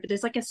moving forward, but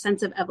there's like a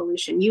sense of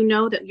evolution. You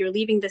know that you're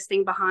leaving this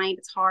thing behind.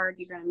 It's hard.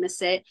 You're going to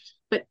miss it.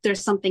 But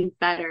there's something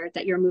better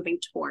that you're moving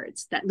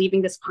towards, that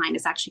leaving this behind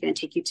is actually going to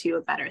take you to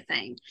a better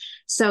thing.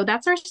 So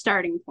that's our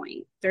starting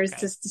point. There's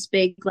just this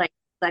big, like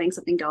letting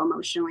something go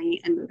emotionally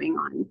and moving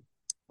on,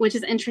 which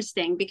is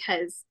interesting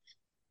because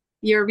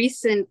your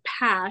recent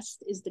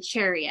past is the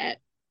Chariot.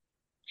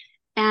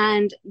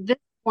 And this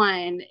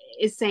one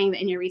is saying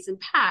that in your recent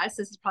past,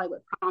 this is probably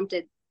what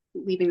prompted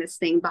leaving this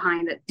thing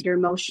behind that you're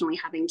emotionally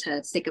having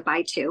to say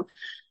goodbye to.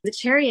 The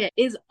Chariot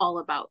is all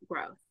about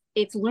growth.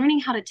 It's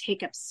learning how to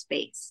take up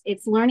space.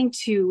 It's learning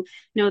to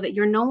know that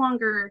you're no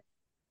longer,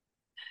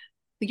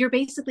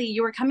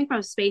 you were coming from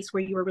a space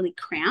where you were really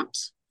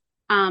cramped.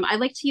 I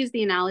like to use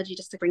the analogy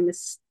just to bring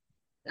this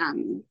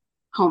home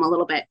a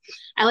little bit.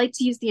 I like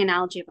to use the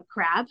analogy of a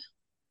crab.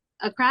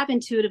 A crab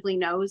intuitively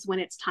knows when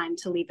it's time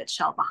to leave its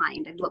shell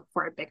behind and look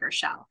for a bigger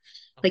shell.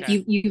 Like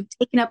you've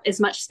taken up as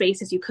much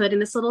space as you could in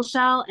this little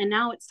shell, and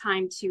now it's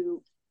time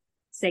to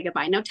say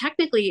goodbye. Now,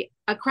 technically,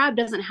 a crab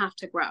doesn't have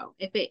to grow.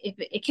 If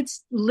it could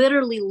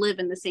literally live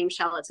in the same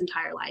shell its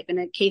entire life. And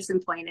a case in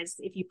point is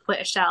if you put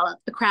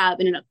a crab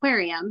in an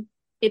aquarium,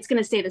 it's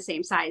going to stay the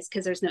same size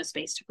because there's no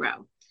space to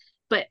grow.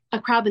 But a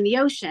crab in the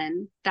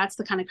ocean, that's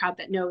the kind of crab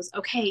that knows,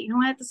 okay, you know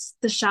what,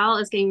 the shell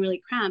is getting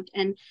really cramped.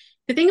 And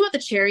the thing about the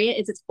Chariot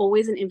is it's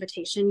always an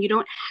invitation. You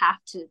don't have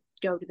to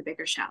go to the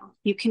bigger shell.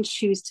 You can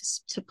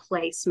choose to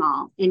play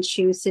small and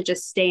choose to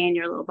just stay in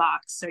your little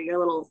box or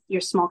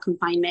your small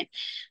confinement.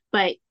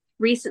 But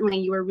recently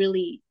you were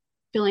really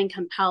feeling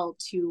compelled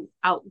to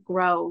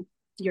outgrow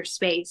your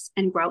space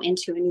and grow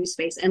into a new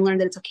space and learn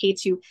that it's okay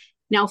to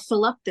now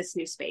fill up this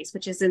new space,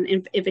 which is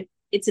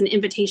it's an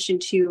invitation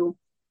to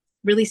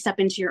really step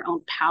into your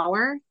own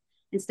power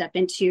and step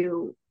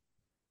into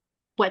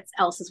what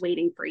else is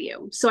waiting for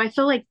you. So I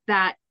feel like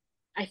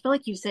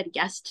you said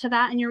yes to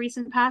that in your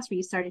recent past, where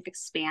you started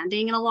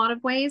expanding in a lot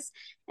of ways.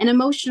 And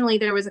emotionally,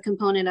 there was a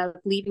component of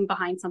leaving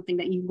behind something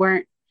that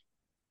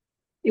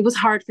it was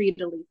hard for you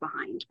to leave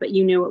behind, but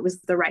you knew it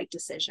was the right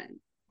decision.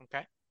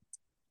 Okay.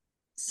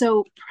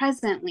 So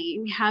presently,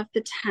 we have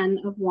the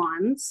 10 of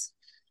Wands.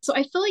 So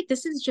I feel like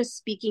this is just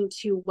speaking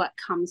to what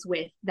comes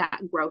with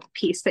that growth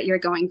piece that you're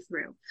going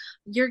through.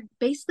 You're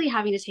basically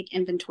having to take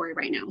inventory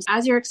right now.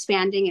 As you're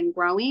expanding and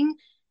growing,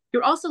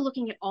 you're also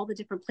looking at all the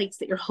different plates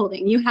that you're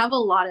holding. You have a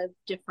lot of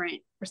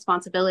different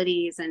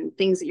responsibilities and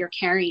things that you're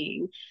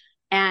carrying.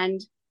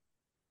 And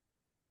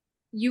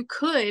you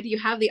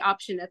have the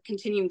option of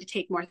continuing to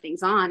take more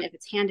things on if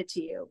it's handed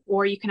to you,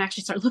 or you can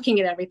actually start looking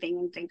at everything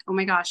and think, oh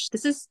my gosh,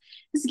 this is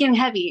getting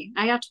heavy.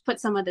 I have to put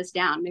some of this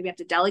down. Maybe I have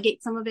to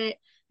delegate some of it.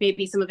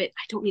 Maybe some of it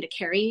I don't need to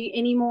carry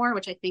anymore,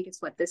 which I think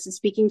is what this is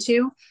speaking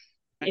to.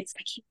 I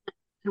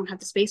don't have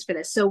the space for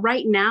this. So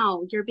right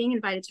now you're being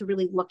invited to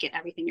really look at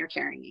everything you're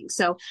carrying.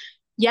 So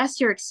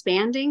yes, you're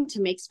expanding to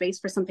make space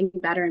for something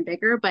better and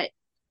bigger, but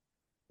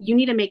you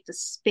need to make the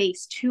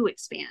space to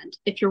expand.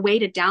 If you're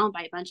weighted down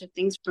by a bunch of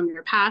things from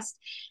your past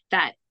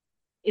that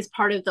is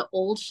part of the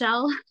old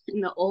shell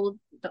and that old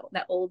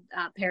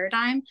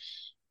paradigm,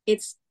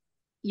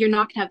 you're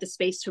not going to have the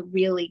space to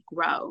really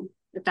grow,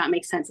 if that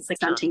makes sense. It's like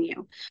stunting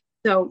you.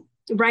 So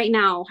right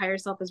now, higher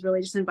self is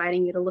really just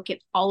inviting you to look at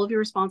all of your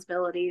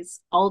responsibilities,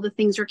 all the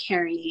things you're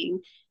carrying,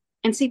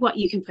 and see what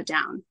you can put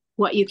down,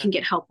 what you can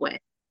get help with,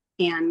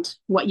 and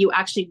what you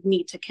actually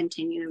need to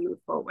continue to move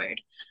forward.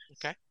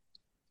 Okay.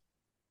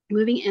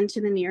 Moving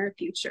into the near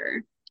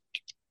future.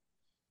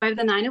 I have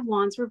the 9 of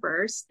Wands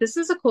reversed. This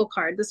is a cool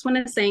card. This one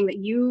is saying that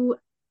you,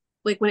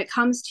 like, when it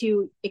comes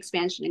to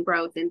expansion and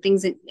growth and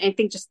things, I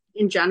think just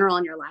in general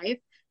in your life,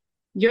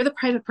 you're the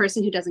type of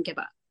person who doesn't give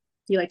up.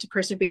 You like to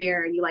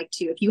persevere, and you like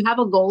to, if you have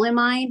a goal in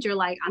mind, you're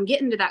like, I'm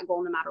getting to that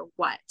goal no matter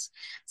what.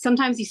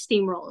 Sometimes you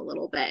steamroll a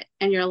little bit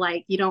and you're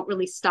like, you don't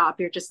really stop.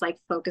 You're just like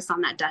focused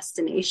on that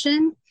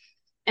destination.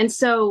 And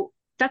so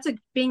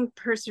being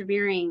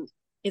persevering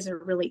is a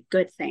really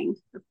good thing,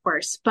 of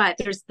course, but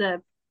there's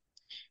the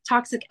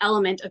toxic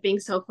element of being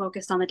so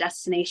focused on the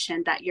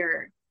destination that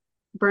you're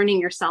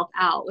burning yourself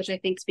out, which I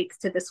think speaks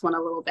to this one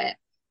a little bit.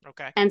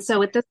 Okay. And so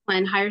with this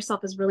one, higher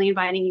self is really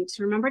inviting you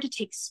to remember to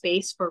take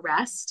space for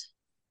rest.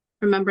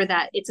 Remember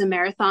that it's a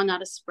marathon,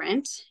 not a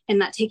sprint, and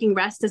that taking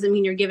rest doesn't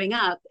mean you're giving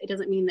up. It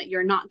doesn't mean that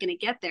you're not going to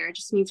get there. It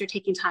just means you're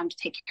taking time to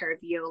take care of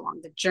you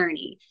along the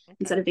journey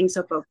instead of being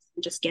so focused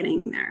on just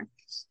getting there.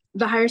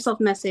 The higher self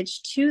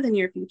message to the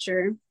near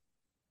future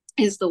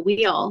is the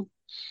wheel.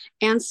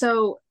 And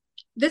so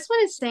this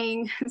one is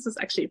saying, this is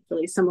actually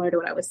really similar to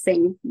what I was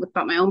saying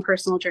about my own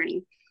personal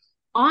journey.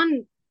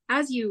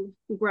 As you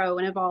grow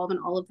and evolve and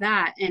all of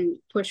that and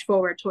push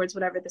forward towards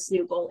whatever this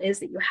new goal is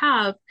that you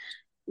have,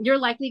 you're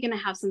likely going to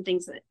have some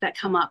things that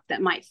come up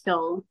that might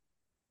feel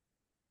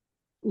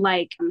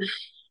like, how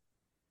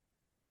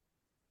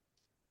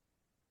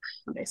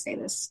do I say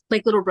this?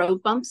 Like little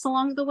road bumps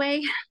along the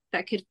way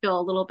that could feel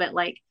a little bit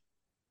like,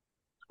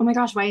 oh my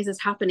gosh, why is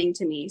this happening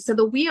to me? So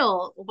the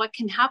wheel, what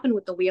can happen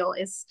with the wheel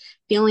is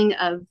feeling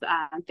of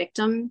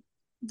victim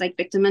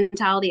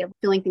mentality, of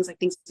feeling things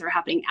that are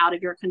happening out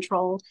of your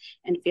control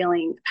and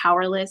feeling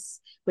powerless,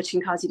 which can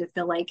cause you to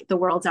feel like the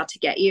world's out to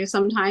get you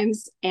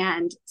sometimes.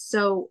 And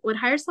so what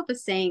higher self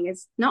is saying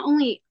is not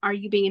only are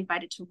you being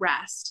invited to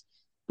rest,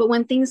 but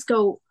when things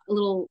go a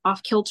little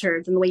off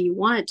kilter than the way you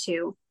want it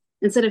to,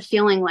 instead of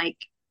feeling like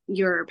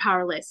you're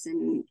powerless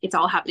and it's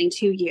all happening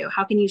to you,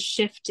 how can you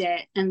shift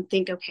it and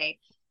think, okay,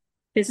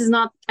 this is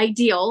not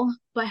ideal,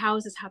 but how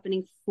is this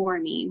happening for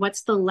me?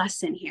 What's the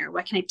lesson here?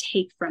 What can I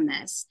take from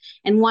this?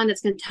 And one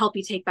that's going to help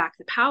you take back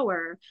the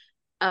power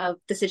of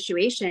the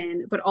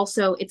situation, but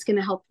also it's going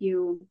to help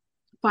you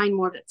find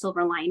more of that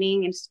silver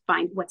lining and just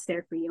find what's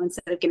there for you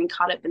instead of getting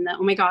caught up in the,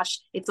 oh my gosh,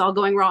 it's all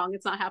going wrong.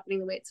 It's not happening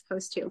the way it's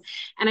supposed to.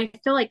 And I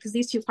feel like because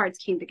these two cards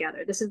came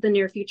together, this is the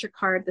near future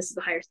card. This is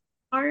the higher self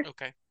card.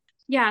 Okay.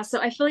 Yeah.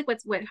 So I feel like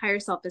what higher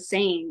self is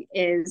saying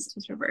is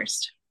it's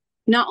reversed.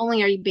 Not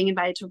only are you being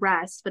invited to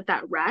rest, but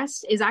that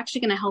rest is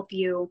actually going to help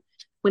you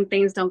when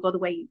things don't go the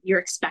way you're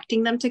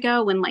expecting them to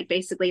go. When like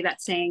basically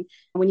that's saying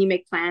when you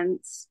make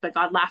plans, but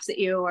God laughs at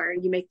you, or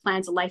you make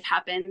plans and life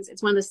happens.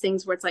 It's one of those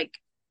things where it's like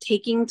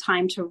taking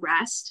time to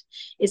rest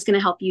is going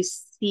to help you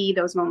see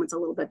those moments a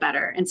little bit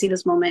better and see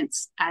those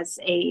moments as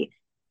a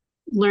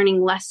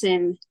learning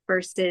lesson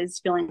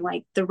versus feeling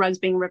like the rug's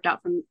being ripped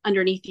out from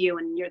underneath you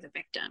and you're the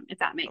victim, if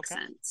that makes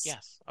sense.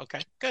 Yes.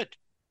 Okay, good.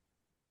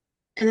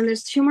 And then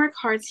there's two more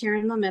cards here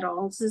in the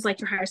middle. This is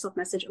like your higher self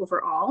message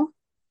overall.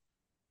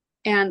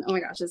 And oh my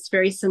gosh, it's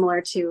very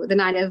similar to the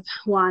Nine of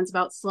Wands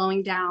about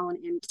slowing down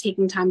and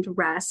taking time to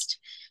rest.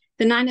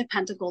 The Nine of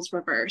Pentacles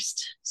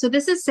reversed. So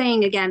this is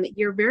saying again that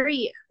you're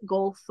very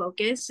goal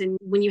focused. And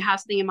when you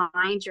have something in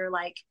mind,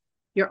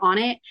 you're on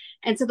it.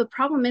 And so the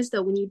problem is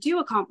though, when you do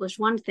accomplish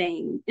one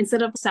thing,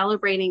 instead of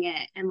celebrating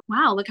it and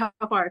wow, look how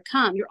far I've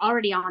come, you're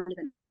already on to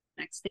the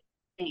next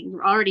thing.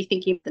 You're already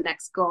thinking of the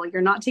next goal.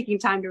 You're not taking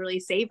time to really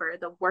savor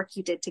the work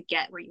you did to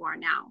get where you are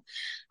now.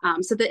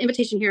 So the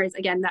invitation here is,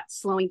 again, that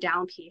slowing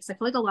down piece. I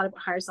feel like a lot of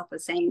what Higher Self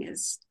is saying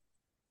is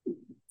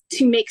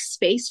to make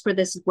space for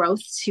this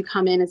growth to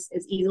come in as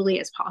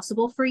easily as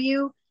possible for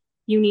you.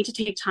 You need to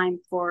take time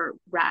for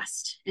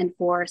rest and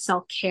for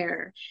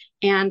self-care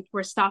and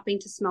for stopping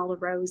to smell the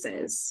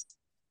roses.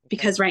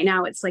 Because right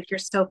now it's like you're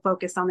so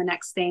focused on the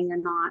next thing,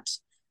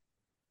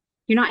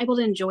 you're not able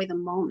to enjoy the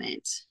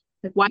moment.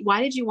 Like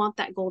why did you want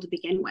that goal to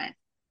begin with?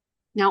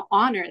 Now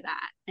honor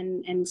that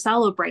and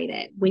celebrate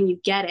it when you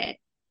get it,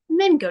 and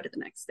then go to the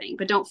next thing.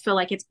 But don't feel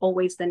like it's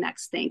always the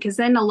next thing, because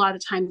then a lot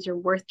of times your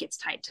worth gets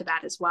tied to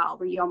that as well,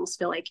 where you almost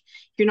feel like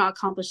you're not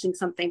accomplishing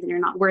something, then you're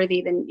not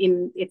worthy, then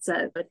it's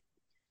a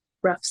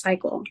rough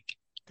cycle.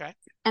 Okay.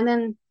 And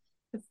then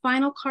the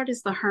final card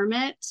is the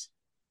Hermit.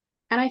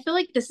 And I feel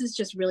like this is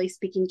just really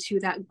speaking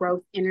to that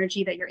growth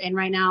energy that you're in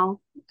right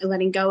now,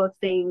 letting go of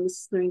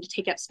things, learning to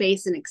take up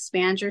space and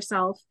expand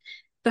yourself.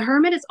 The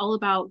Hermit is all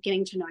about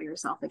getting to know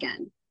yourself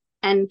again.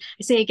 And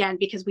I say again,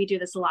 because we do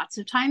this lots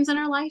of times in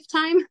our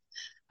lifetime.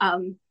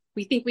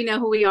 We think we know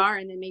who we are,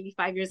 and then maybe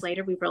 5 years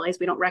later, we realize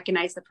we don't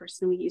recognize the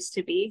person we used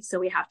to be. So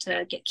we have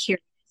to get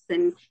curious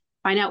and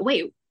find out,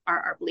 wait, are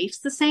our beliefs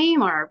the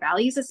same? Are our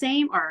values the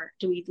same? Or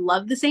do we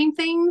love the same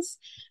things?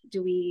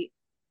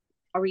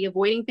 Are we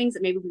avoiding things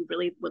that maybe we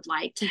really would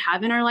like to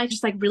have in our life?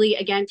 Just like really,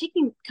 again,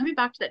 coming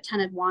back to that 10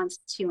 of Wands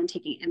too, and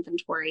taking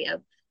inventory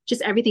of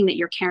just everything that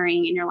you're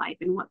carrying in your life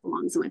and what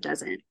belongs and what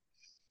doesn't.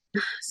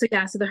 So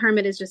yeah, so the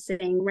Hermit is just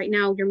saying right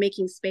now you're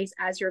making space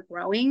as you're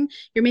growing.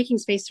 You're making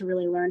space to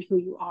really learn who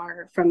you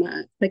are from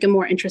a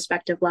more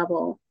introspective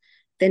level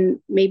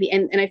than maybe,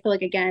 and I feel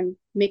like, again,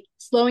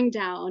 slowing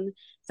down,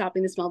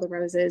 stopping to smell the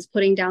roses,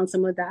 putting down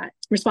some of that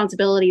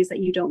responsibilities that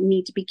you don't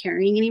need to be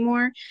carrying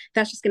anymore.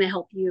 That's just going to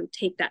help you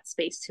take that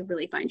space to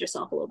really find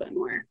yourself a little bit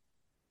more.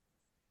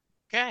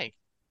 Okay.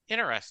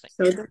 Interesting.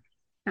 So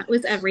that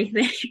was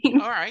everything.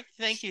 All right.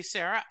 Thank you,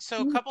 Sarah.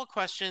 So a couple of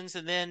questions,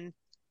 and then,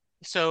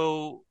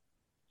 so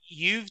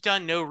you've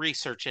done no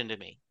research into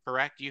me,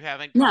 correct? You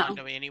haven't gone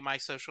to any of my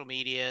social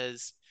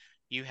medias.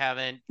 You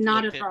haven't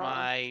looked at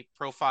my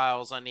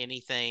profiles on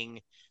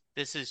anything.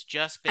 This is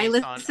just based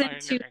on our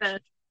interaction.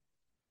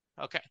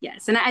 Okay.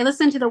 Yes. And I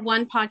listened to the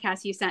one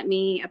podcast you sent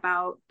me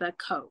about the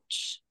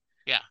coach.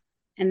 Yeah.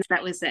 And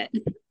that was it.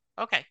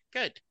 Okay,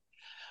 good.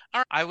 All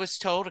right. I was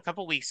told a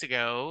couple weeks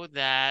ago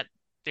that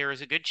there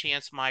is a good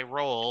chance my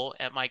role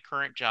at my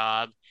current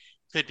job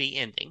could be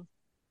ending,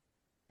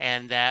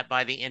 and that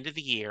by the end of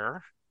the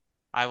year,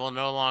 I will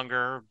no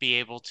longer be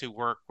able to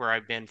work where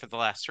I've been for the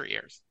last 3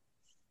 years.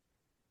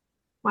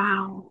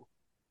 Wow.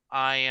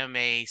 I am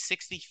a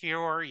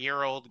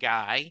 64-year-old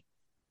guy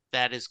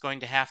that is going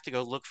to have to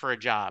go look for a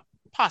job,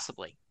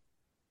 possibly.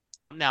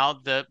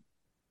 Now,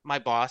 my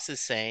boss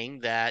is saying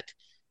that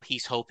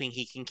he's hoping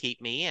he can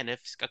keep me, and if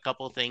a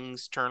couple of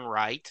things turn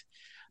right,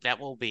 that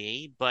will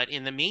be. But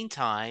in the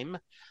meantime,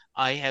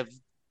 I have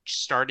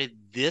started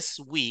this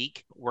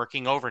week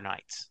working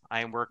overnights.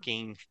 I am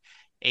working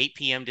 8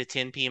 p.m. to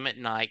 10 p.m. at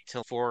night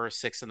till 4 or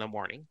 6 in the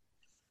morning.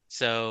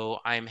 So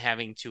I'm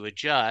having to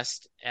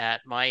adjust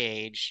at my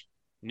age,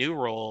 new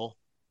role,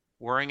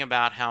 worrying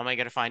about how am I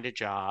going to find a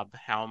job?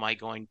 How am I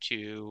going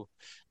to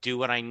do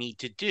what I need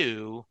to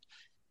do?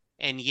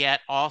 And yet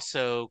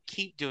also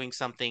keep doing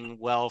something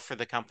well for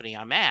the company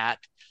I'm at,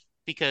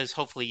 because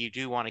hopefully you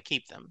do want to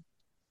keep them.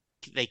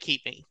 They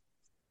keep me.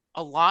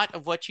 A lot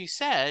of what you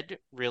said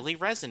really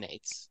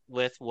resonates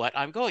with what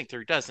I'm going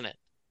through, doesn't it?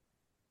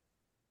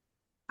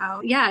 Oh,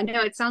 yeah.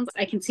 No, it sounds,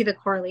 I can see the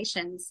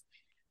correlations.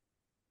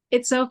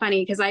 It's so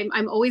funny because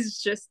I'm always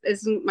just,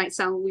 this might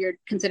sound weird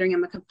considering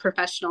I'm a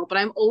professional, but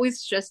I'm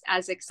always just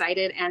as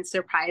excited and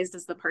surprised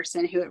as the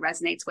person who it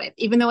resonates with,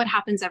 even though it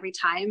happens every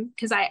time.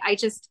 Because I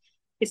just,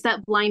 it's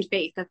that blind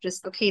faith of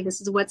just, okay,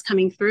 this is what's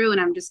coming through and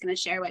I'm just going to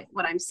share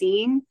what I'm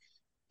seeing.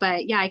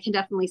 But yeah, I can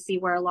definitely see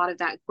where a lot of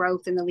that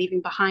growth and the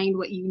leaving behind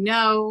what you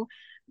know.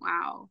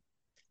 Wow.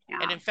 Yeah.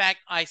 And in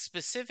fact, I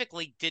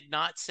specifically did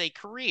not say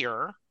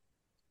career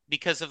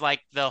because of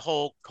like the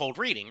whole cold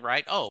reading,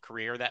 right? Oh,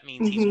 career, that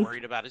means he's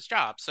worried about his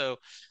job. So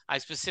I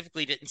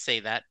specifically didn't say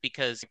that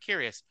because I'm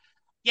curious.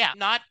 Yeah,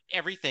 not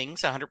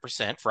everything's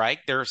 100%, right?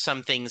 There are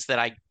some things that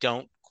I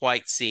don't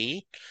quite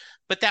see,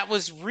 but that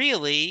was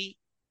really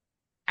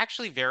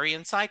actually very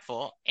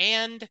insightful.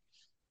 And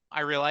I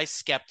realized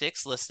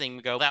skeptics listening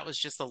go, that was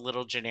just a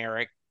little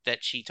generic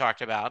that she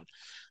talked about.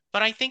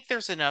 But I think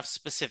there's enough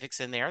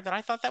specifics in there that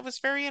I thought that was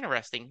very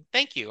interesting.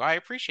 Thank you. I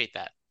appreciate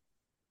that.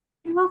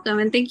 You're welcome.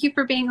 And thank you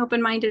for being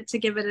open-minded to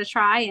give it a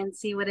try and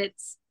see what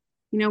it's,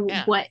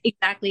 what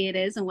exactly it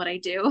is and what I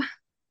do.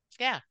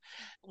 Yeah.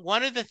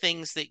 One of the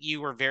things that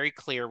you were very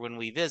clear when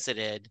we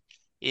visited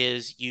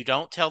is you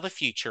don't tell the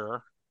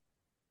future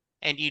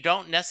and you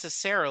don't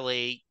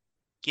necessarily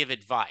give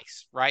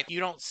advice, right? You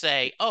don't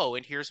say, oh,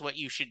 and here's what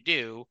you should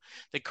do.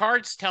 The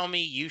cards tell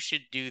me you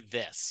should do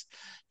this.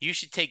 You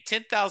should take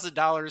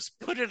 $10,000,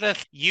 put it in.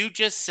 You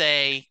just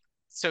say,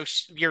 so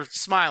you're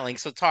smiling.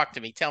 So talk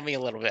to me. Tell me a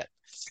little bit.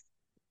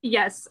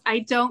 Yes, I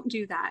don't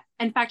do that.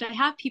 In fact, I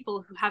have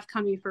people who have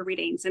come to me for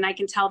readings, and I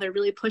can tell they're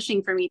really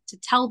pushing for me to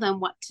tell them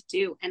what to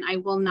do, and I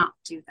will not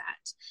do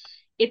that.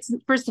 It's,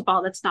 first of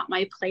all, that's not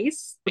my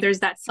place. There's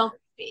that self,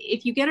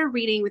 if you get a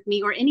reading with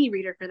me or any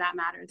reader for that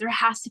matter, there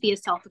has to be a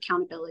self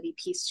accountability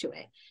piece to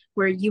it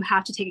where you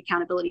have to take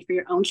accountability for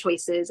your own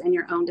choices and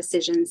your own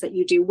decisions that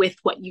you do with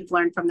what you've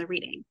learned from the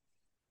reading.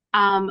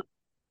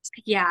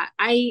 Yeah,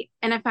 and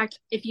in fact,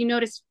 if you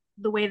notice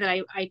the way that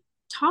I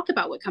talk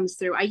about what comes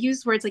through, I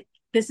use words like,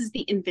 this is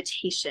the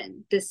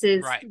invitation. This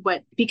is right.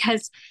 What,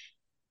 because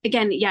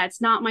again, yeah,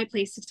 it's not my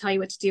place to tell you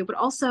what to do, but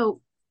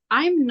also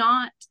I'm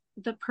not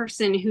the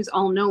person who's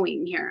all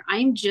knowing here.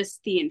 I'm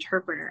just the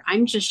interpreter.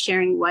 I'm just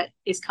sharing what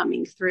is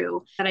coming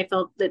through that I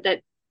feel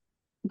that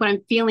what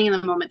I'm feeling in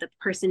the moment that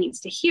the person needs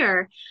to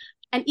hear.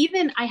 And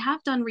even I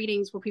have done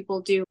readings where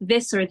people do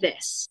this or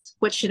this.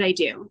 What should I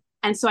do?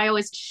 And so I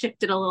always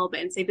shift it a little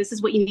bit and say, this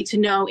is what you need to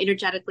know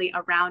energetically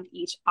around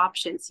each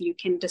option so you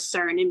can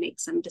discern and make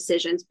some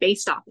decisions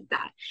based off of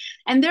that.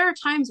 And there are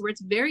times where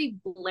it's very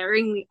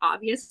blaringly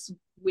obvious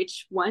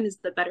which one is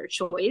the better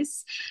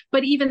choice.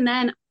 But even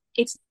then,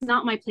 it's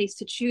not my place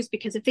to choose,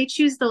 because if they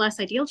choose the less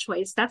ideal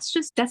choice, that's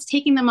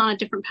taking them on a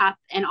different path.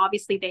 And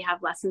obviously they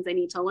have lessons they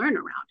need to learn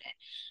around it.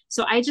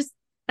 So I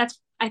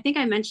think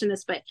I mentioned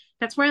this, but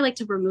that's where I like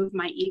to remove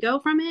my ego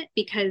from it,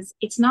 because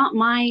it's not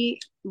my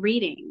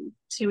reading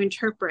to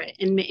interpret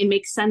and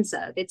make sense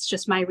of. It's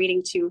just my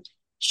reading to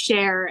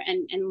share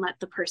and let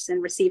the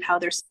person receive how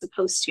they're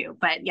supposed to.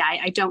 But yeah,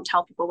 I don't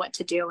tell people what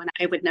to do, and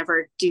I would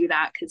never do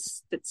that,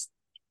 because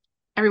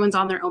everyone's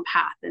on their own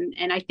path.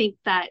 And I think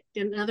that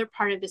another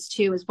part of this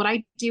too is what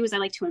I do is I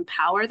like to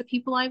empower the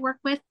people I work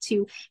with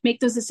to make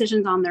those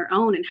decisions on their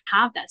own and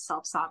have that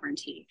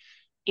self-sovereignty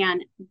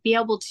and be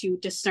able to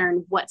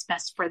discern what's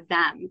best for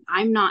them.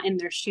 I'm not in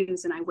their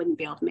shoes, and I wouldn't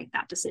be able to make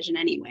that decision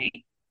anyway.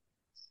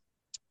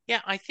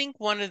 Yeah, I think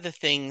one of the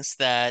things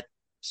that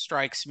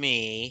strikes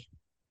me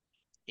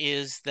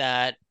is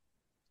that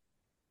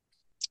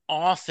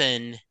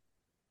often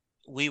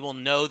we will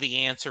know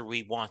the answer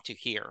we want to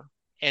hear.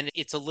 And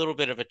it's a little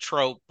bit of a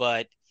trope,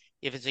 but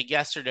if it's a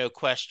yes or no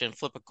question,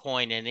 flip a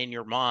coin, and in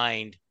your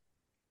mind,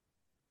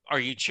 are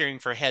you cheering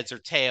for heads or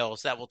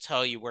tails? That will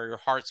tell you where your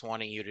heart's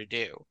wanting you to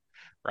do,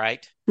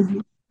 right?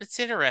 Mm-hmm.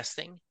 It's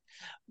interesting.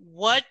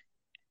 What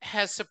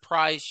has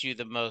surprised you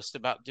the most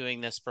about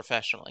doing this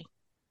professionally?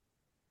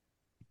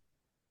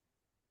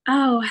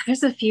 Oh,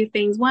 there's a few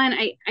things. One,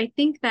 I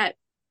think that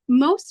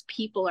most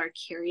people are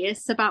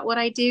curious about what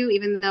I do,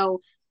 even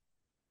though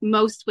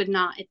most would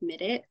not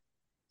admit it.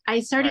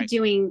 I started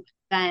doing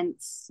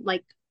events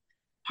like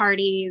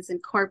parties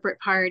and corporate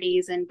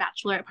parties and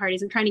bachelorette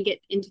parties. I'm trying to get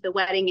into the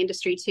wedding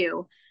industry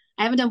too.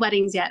 I haven't done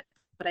weddings yet,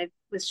 but I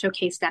was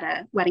showcased at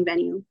a wedding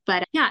venue.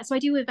 But yeah, so I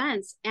do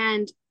events.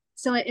 And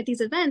so at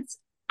these events,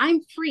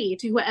 I'm free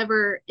to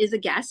whoever is a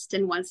guest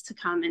and wants to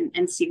come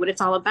and see what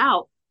it's all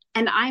about.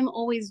 And I'm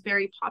always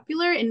very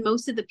popular, and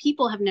most of the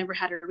people have never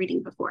had a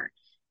reading before.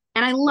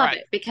 And I love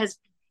it because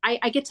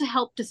I get to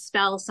help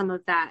dispel some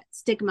of that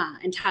stigma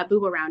and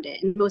taboo around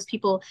it. And most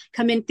people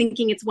come in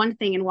thinking it's one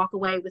thing and walk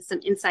away with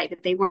some insight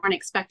that they weren't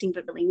expecting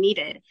but really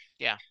needed.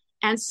 Yeah.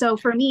 And so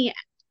for me,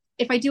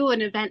 if I do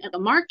an event at the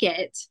market,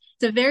 it's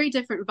a very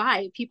different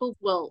vibe. People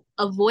will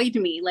avoid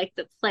me like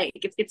the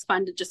plague. It's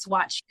fun to just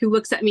watch who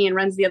looks at me and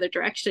runs the other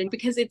direction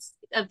because it's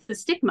of the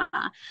stigma.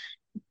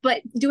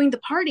 But doing the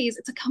parties,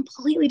 it's a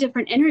completely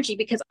different energy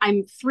because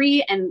I'm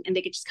free and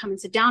they could just come and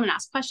sit down and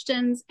ask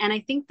questions. And I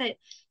think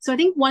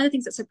one of the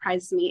things that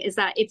surprises me is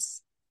that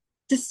it's,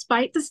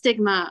 despite the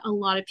stigma, a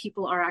lot of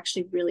people are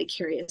actually really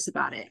curious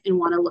about it and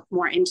want to look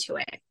more into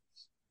it.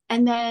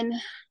 And then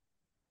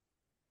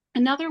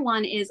another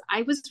one is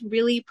I was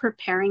really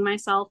preparing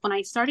myself when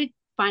I started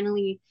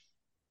finally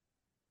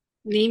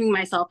naming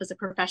myself as a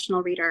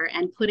professional reader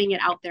and putting it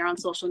out there on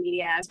social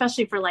media,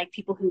 especially for like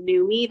people who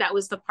knew me. That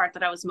was the part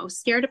that I was most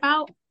scared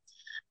about.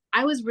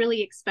 I was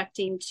really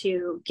expecting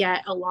to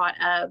get a lot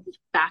of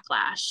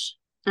backlash.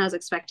 I was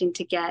expecting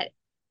to get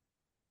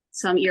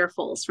some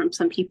earfuls from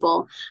some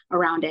people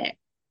around it.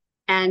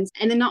 And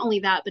then not only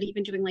that, but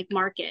even doing like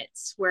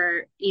markets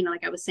where,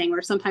 like I was saying,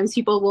 where sometimes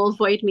people will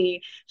avoid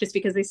me just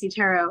because they see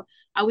tarot.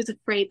 I was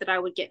afraid that I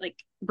would get like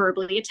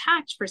verbally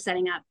attacked for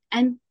setting up.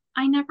 And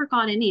I never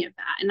got any of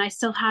that, and I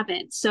still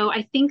haven't. So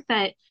I think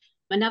that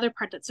another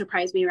part that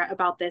surprised me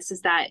about this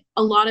is that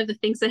a lot of the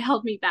things that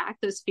held me back,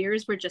 those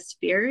fears were just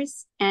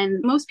fears.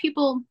 And most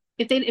people,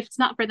 if it's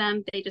not for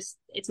them, it's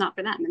not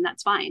for them, and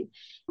that's fine.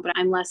 But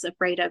I'm less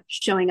afraid of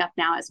showing up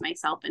now as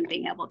myself and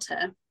being able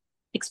to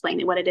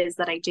explain what it is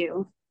that I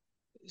do.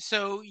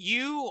 So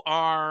you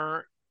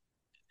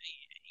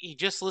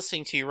just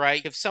listening to you,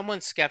 right? If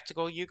someone's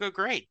skeptical, you go,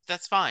 great,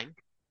 that's fine,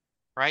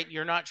 right?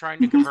 You're not trying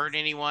to convert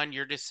anyone.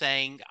 You're just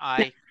saying,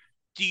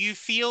 do you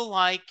feel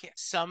like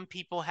some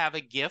people have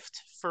a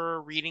gift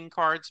for reading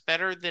cards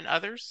better than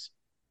others?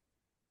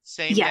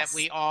 Saying that Yes.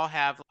 we all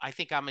have, I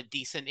think I'm a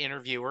decent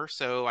interviewer,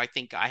 so I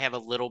think I have a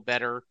little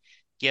better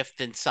gift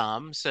than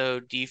some.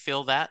 So do you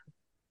feel that?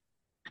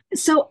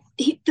 So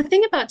the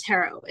thing about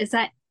tarot is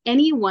that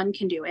anyone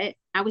can do it.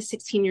 I was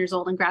 16 years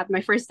old and grabbed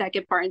my first deck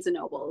at Barnes and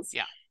Nobles.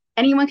 Yeah.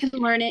 Anyone can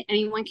learn it.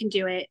 Anyone can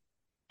do it.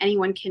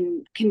 Anyone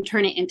can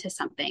turn it into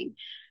something.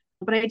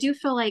 But I do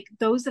feel like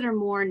those that are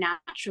more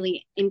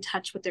naturally in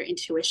touch with their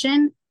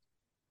intuition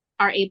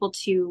are able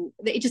to,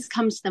 it just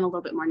comes to them a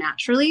little bit more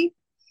naturally.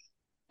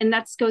 And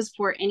that goes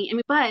for any, I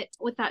mean, but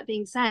with that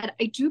being said,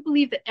 I do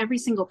believe that every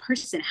single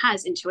person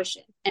has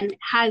intuition and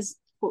has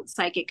quote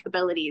psychic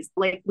abilities.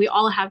 Like we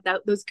all have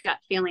those gut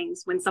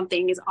feelings when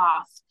something is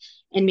off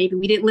and maybe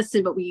we didn't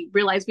listen, but we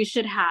realized we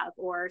should have,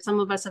 or some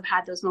of us have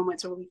had those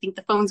moments where we think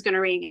the phone's going to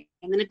ring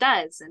and then it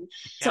does. And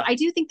so I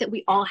do think that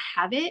we all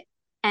have it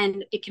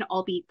and it can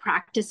all be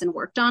practiced and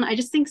worked on. I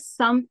just think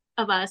some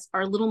of us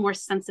are a little more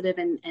sensitive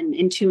and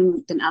in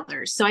tune than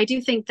others. So I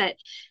do think that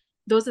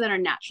those that are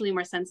naturally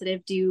more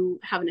sensitive do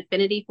have an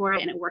affinity for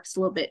it and it works a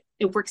little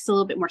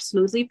bit more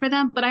smoothly for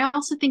them. But I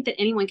also think that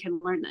anyone can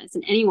learn this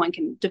and anyone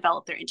can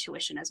develop their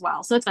intuition as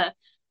well. So it's a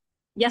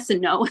yes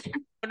and no.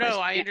 No,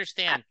 I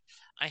understand.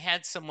 I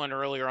had someone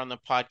earlier on the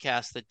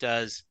podcast that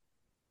does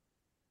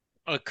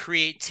a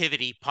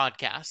creativity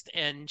podcast,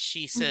 and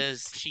she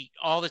says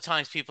all the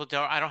times people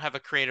I don't have a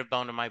creative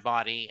bone in my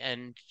body,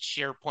 and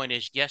her point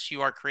is, yes,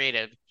 you are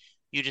creative,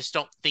 you just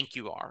don't think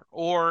you are,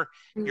 or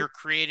you're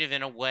creative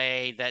in a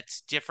way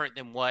that's different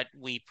than what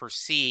we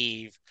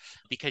perceive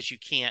because you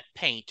can't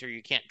paint or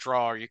you can't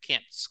draw or you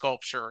can't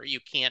sculpture or you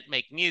can't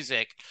make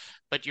music,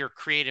 but you're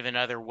creative in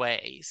other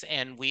ways.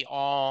 And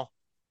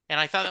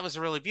I thought that was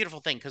a really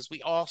beautiful thing because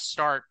we all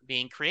start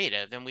being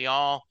creative and we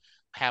all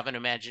have an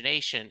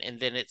imagination and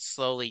then it's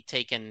slowly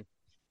taken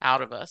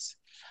out of us.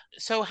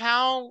 So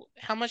how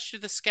much do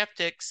the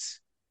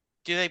skeptics,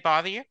 do they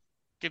bother you?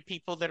 Do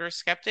people that are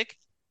skeptic?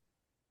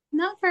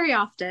 Not very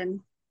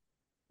often.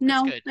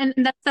 That's No. good.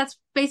 And that's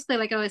basically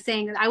like I was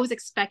saying, I was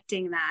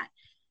expecting that.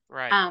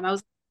 Right. I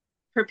was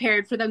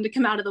prepared for them to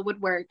come out of the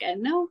woodwork.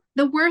 And no,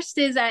 the worst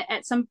is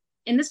at some,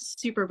 and this is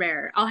super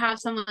rare. I'll have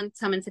someone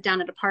come and sit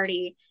down at a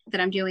party that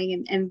I'm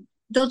doing and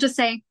they'll just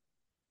say,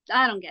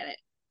 I don't get it,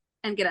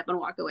 and get up and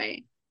walk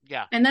away.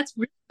 Yeah. And that's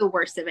really the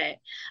worst of it.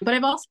 But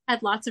I've also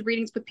had lots of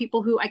readings with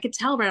people who I could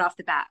tell right off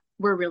the bat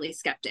were really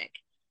skeptic.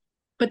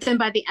 But then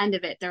by the end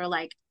of it, they're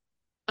like,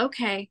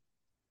 okay,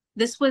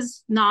 this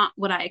was not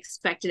what I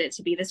expected it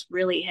to be. This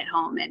really hit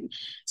home. And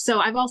so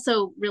I've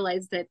also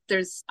realized that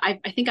I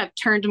think I've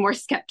turned more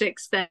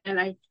skeptics than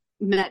I've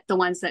met the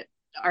ones that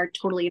are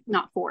totally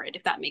not for it,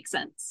 if that makes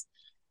sense.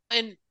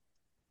 And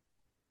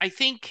I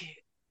think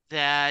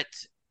that,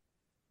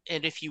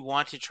 and if you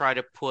want to try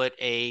to put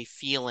a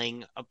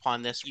feeling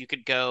upon this, you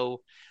could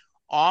go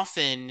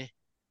often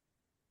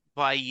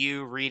by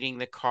you reading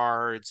the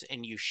cards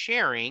and you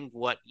sharing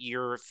what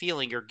you're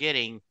feeling you're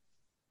getting,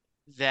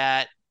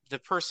 that the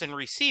person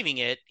receiving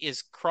it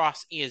is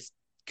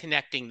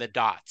connecting the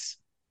dots.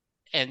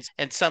 And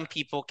some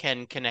people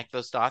can connect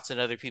those dots and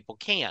other people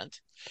can't.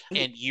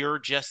 And you're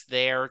just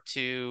there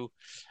to,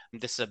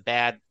 this is a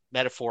bad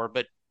metaphor,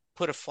 but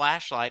put a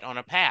flashlight on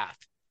a path.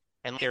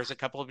 And there's a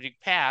couple of big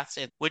paths.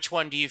 And which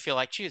one do you feel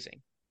like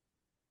choosing?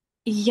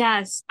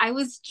 Yes. I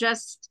was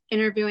just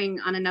interviewing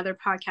on another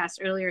podcast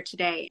earlier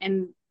today,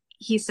 and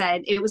he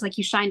said it was like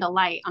you shined a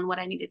light on what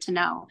I needed to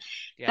know.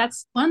 Yeah.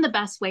 That's one of the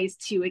best ways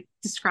to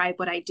describe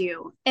what I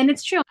do. And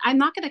it's true. I'm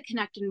not going to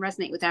connect and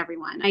resonate with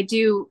everyone.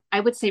 I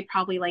would say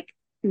probably like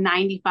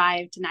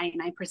 95 to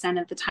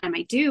 99% of the time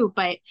I do,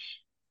 but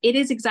it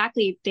is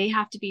exactly, they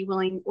have to be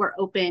willing or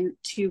open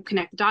to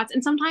connect the dots.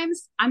 And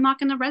sometimes I'm not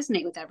going to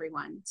resonate with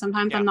everyone.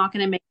 Sometimes I'm not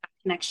going to make that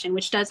connection,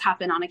 which does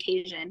happen on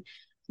occasion.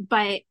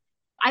 But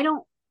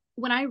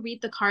when I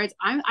read the cards,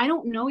 I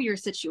don't know your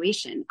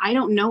situation. I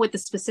don't know what the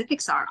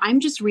specifics are. I'm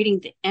just reading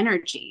the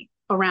energy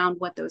around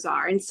what those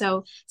are. And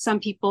so some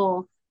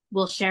people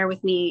will share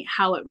with me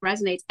how it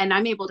resonates, and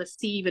I'm able to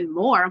see even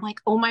more. I'm like,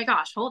 oh my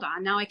gosh, hold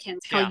on. Now I can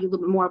tell you a little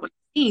bit more about what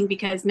I'm seeing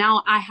because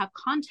now I have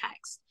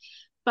context.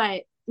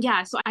 But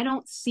yeah, so I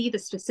don't see the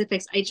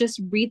specifics. I just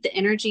read the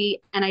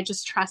energy and I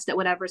just trust that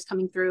whatever is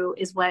coming through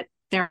is what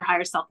their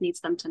higher self needs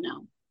them to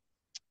know.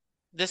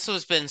 This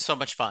has been so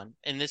much fun,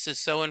 and this is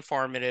so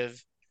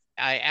informative.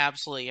 I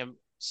absolutely am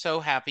so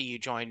happy you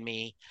joined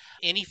me.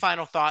 Any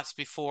final thoughts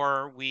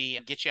before we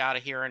get you out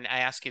of here and I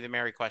ask you the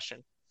Mary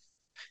question?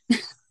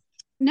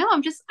 No,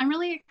 I'm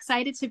really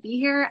excited to be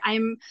here.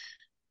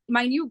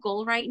 My new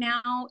goal right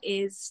now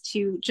is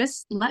to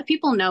just let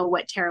people know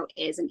what tarot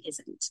is and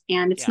isn't.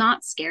 And it's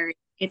not scary.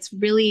 It's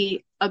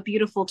really a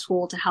beautiful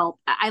tool to help.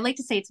 I like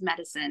to say it's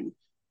medicine,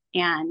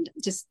 and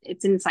just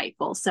it's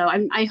insightful. So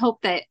I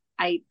hope that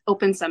I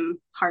open some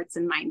hearts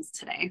and minds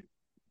today.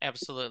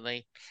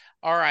 Absolutely.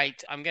 All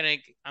right, I'm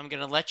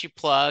gonna let you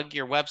plug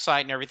your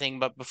website and everything,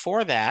 but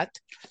before that,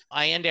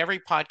 I end every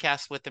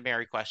podcast with the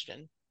Mary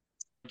question.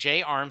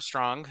 Jay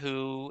Armstrong,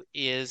 who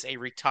is a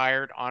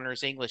retired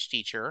honors English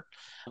teacher,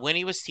 when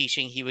he was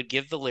teaching, he would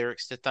give the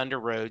lyrics to Thunder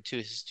Road to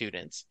his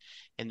students,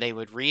 and they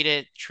would read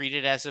it, treat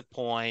it as a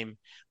poem,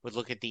 would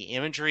look at the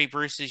imagery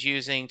Bruce is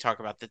using, talk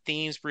about the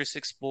themes Bruce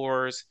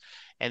explores,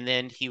 and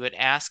then he would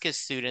ask his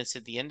students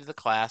at the end of the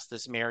class,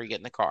 does Mary get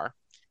in the car?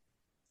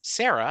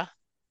 Sarah,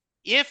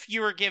 if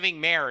you were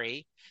giving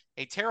Mary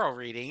a tarot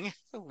reading,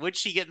 would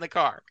she get in the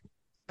car?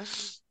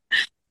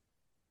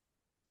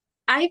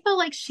 I feel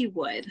like she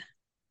would.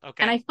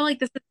 Okay. And I feel like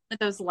this is one of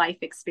those life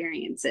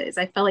experiences.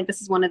 I feel like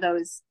this is one of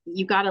those,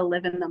 you got to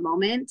live in the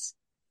moment.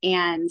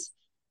 And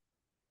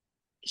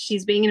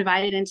she's being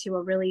invited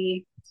into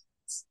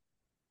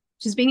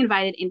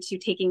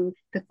taking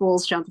the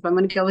Fool's jump. If I'm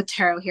going to go with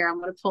tarot here,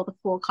 I'm going to pull the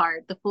Fool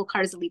card. The Fool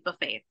card is a leap of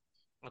faith.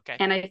 Okay.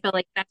 And I feel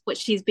like that's what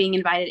she's being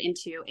invited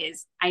into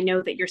is, I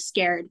know that you're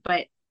scared,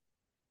 but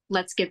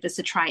let's give this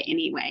a try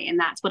anyway. And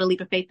that's what a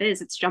leap of faith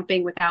is. It's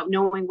jumping without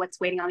knowing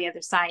what's waiting on the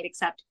other side,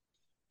 except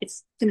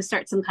it's going to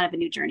start some kind of a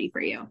new journey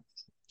for you.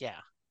 Yeah.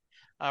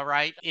 All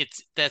right.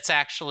 That's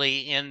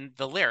actually in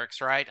the lyrics,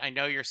 right? I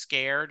know you're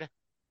scared,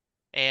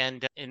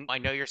 and I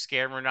know you're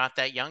scared. We're not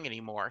that young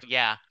anymore.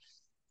 Yeah.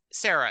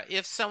 Sarah,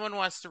 if someone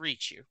wants to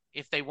reach you,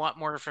 if they want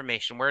more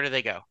information, where do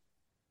they go?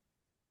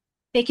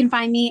 They can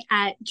find me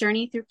at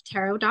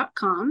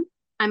journeythroughtarot.com.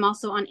 I'm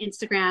also on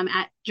Instagram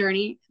at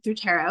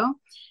journeythroughtarot.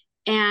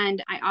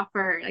 And I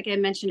offer, like I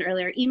mentioned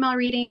earlier, email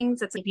readings.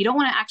 That's like, if you don't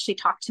want to actually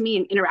talk to me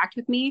and interact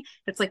with me,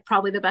 that's like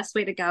probably the best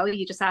way to go.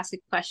 You just ask a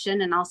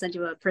question and I'll send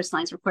you a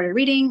personalized recorded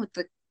reading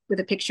with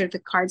a picture of the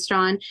cards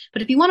drawn.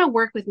 But if you want to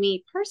work with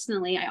me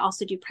personally, I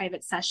also do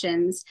private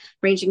sessions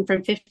ranging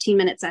from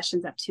 15-minute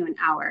sessions up to an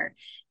hour.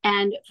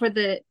 And for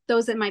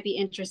those that might be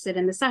interested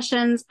in the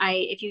sessions,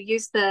 if you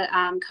use the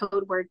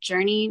code word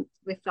journey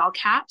with all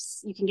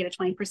caps, you can get a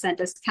 20%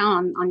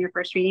 discount on your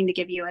first reading to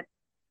give you a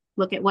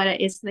look at what it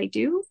is they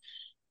do.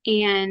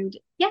 And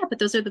yeah, but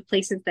those are the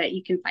places that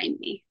you can find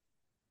me.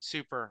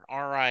 Super.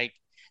 All right.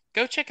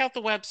 Go check out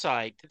the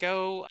website.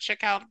 Go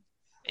check out,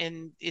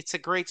 and it's a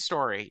great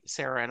story,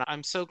 Sarah. And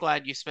I'm so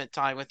glad you spent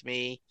time with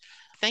me.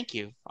 Thank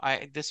you.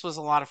 This was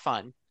a lot of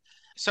fun.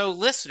 So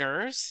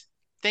listeners,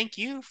 thank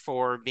you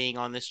for being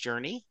on this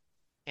journey.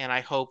 And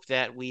I hope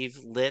that we've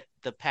lit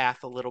the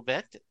path a little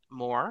bit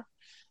more.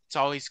 It's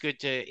always good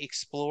to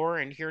explore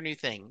and hear new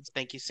things.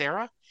 Thank you,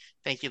 Sarah.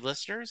 Thank you,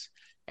 listeners.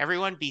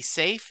 Everyone be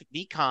safe,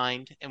 be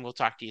kind, and we'll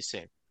talk to you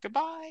soon.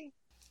 Goodbye.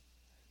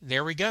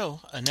 There we go.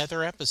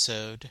 Another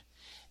episode.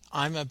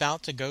 I'm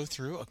about to go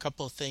through a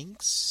couple of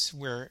things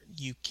where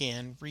you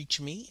can reach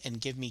me and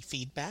give me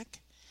feedback.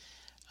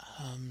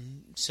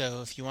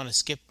 So if you want to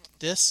skip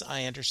this,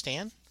 I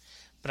understand.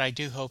 But I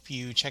do hope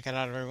you check it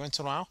out every once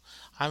in a while.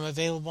 I'm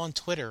available on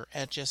Twitter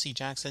at Jesse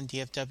Jackson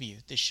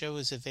DFW. The show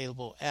is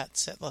available at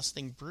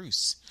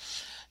SetLustingBruce.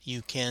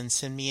 You can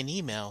send me an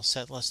email,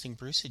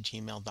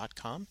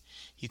 setlustingbruce@gmail.com.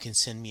 You can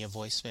send me a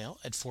voicemail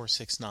at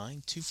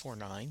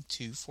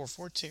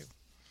 469-249-2442.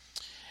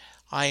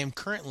 I am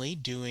currently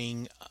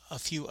doing a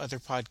few other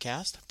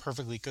podcasts.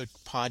 Perfectly Good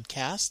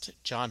Podcast,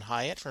 John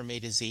Hyatt from A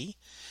to Z,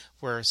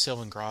 where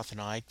Sylvan Groth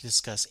and I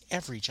discuss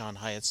every John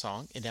Hyatt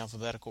song in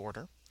alphabetical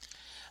order.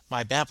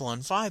 My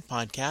Babylon 5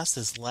 podcast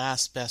is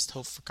Last Best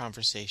Hope for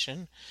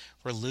Conversation,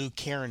 where Lou,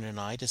 Karen, and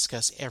I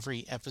discuss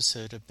every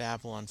episode of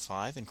Babylon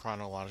 5 in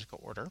chronological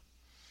order.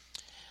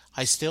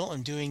 I still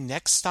am doing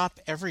Next Stop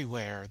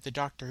Everywhere, the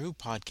Doctor Who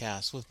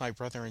podcast with my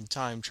brother in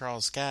time,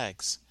 Charles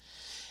Skaggs.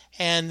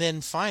 And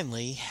then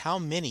finally, How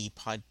Many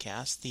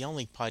Podcasts, the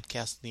only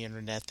podcast on the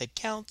internet that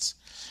counts,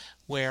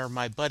 where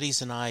my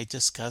buddies and I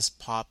discuss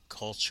pop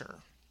culture.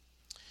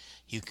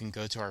 You can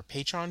go to our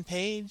Patreon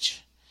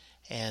page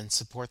and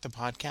support the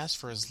podcast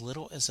for as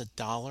little as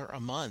 $1 a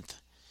month.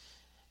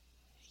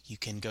 You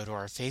can go to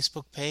our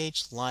Facebook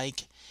page,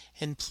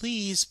 and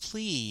please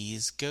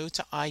go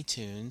to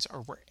iTunes or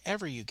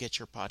wherever you get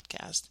your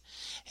podcast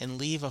and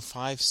leave a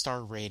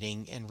 5-star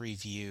rating and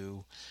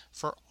review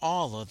for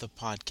all of the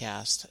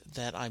podcasts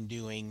that I'm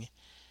doing.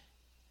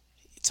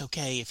 It's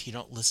okay if you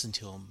don't listen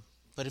to them,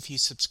 but if you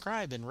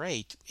subscribe and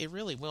rate, it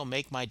really will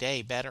make my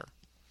day better.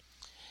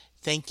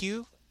 Thank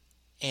you,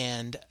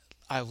 and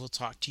I will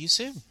talk to you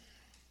soon.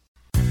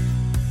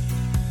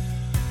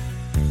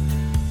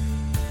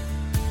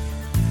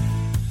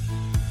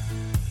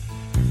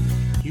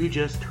 You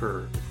just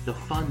heard the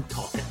fun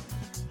talking,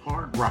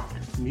 hard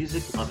rocking,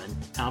 music loving,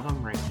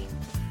 album ranking,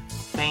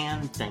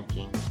 fan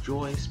thinking,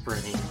 joy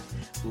spreading,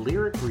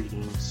 lyric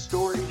reading,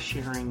 story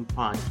sharing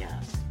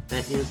podcast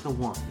that is the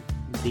one,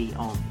 the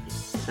only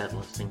Set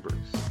Listing Bruce.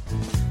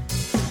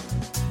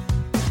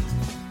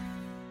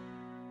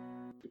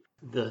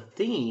 The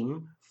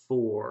theme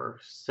for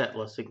Set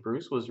Listing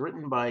Bruce was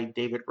written by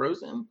David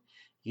Rosen,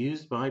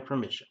 used by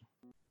permission.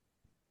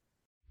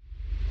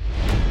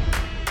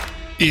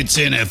 It's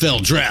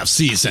NFL draft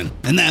season,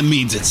 and that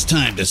means it's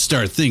time to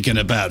start thinking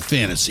about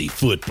fantasy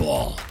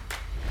football.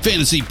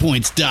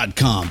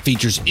 FantasyPoints.com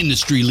features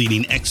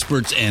industry-leading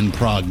experts and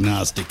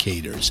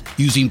prognosticators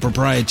using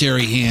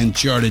proprietary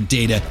hand-charted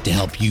data to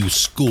help you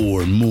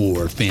score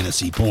more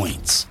fantasy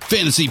points.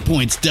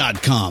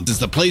 FantasyPoints.com is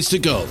the place to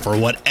go for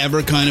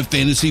whatever kind of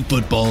fantasy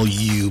football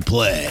you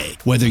play.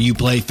 Whether you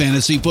play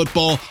fantasy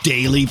football,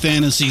 daily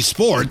fantasy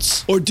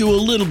sports, or do a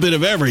little bit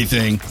of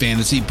everything,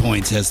 Fantasy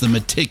Points has the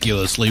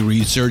meticulously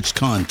researched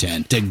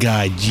content to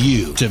guide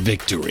you to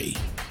victory.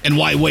 And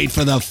why wait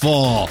for the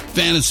fall?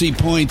 Fantasy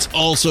Points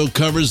also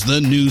covers the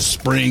new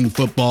spring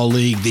football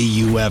league,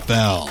 the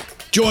UFL.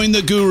 Join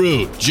the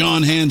guru,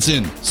 John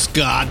Hansen,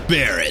 Scott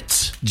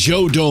Barrett,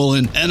 Joe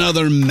Dolan, and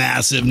other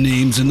massive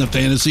names in the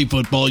fantasy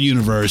football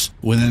universe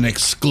with an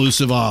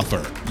exclusive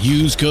offer.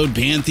 Use code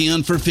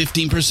Pantheon for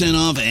 15%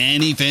 off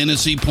any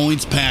Fantasy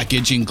Points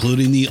package,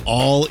 including the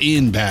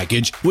all-in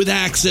package, with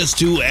access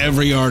to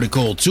every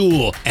article,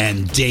 tool,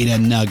 and data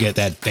nugget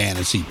that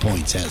Fantasy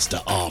Points has to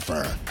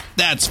offer.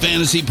 That's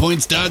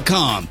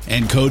FantasyPoints.com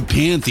and code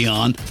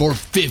Pantheon for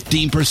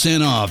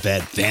 15% off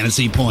at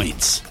Fantasy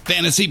Points.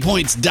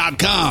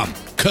 FantasyPoints.com,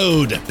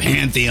 code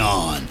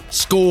Pantheon.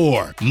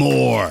 Score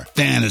more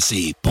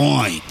fantasy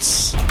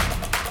points.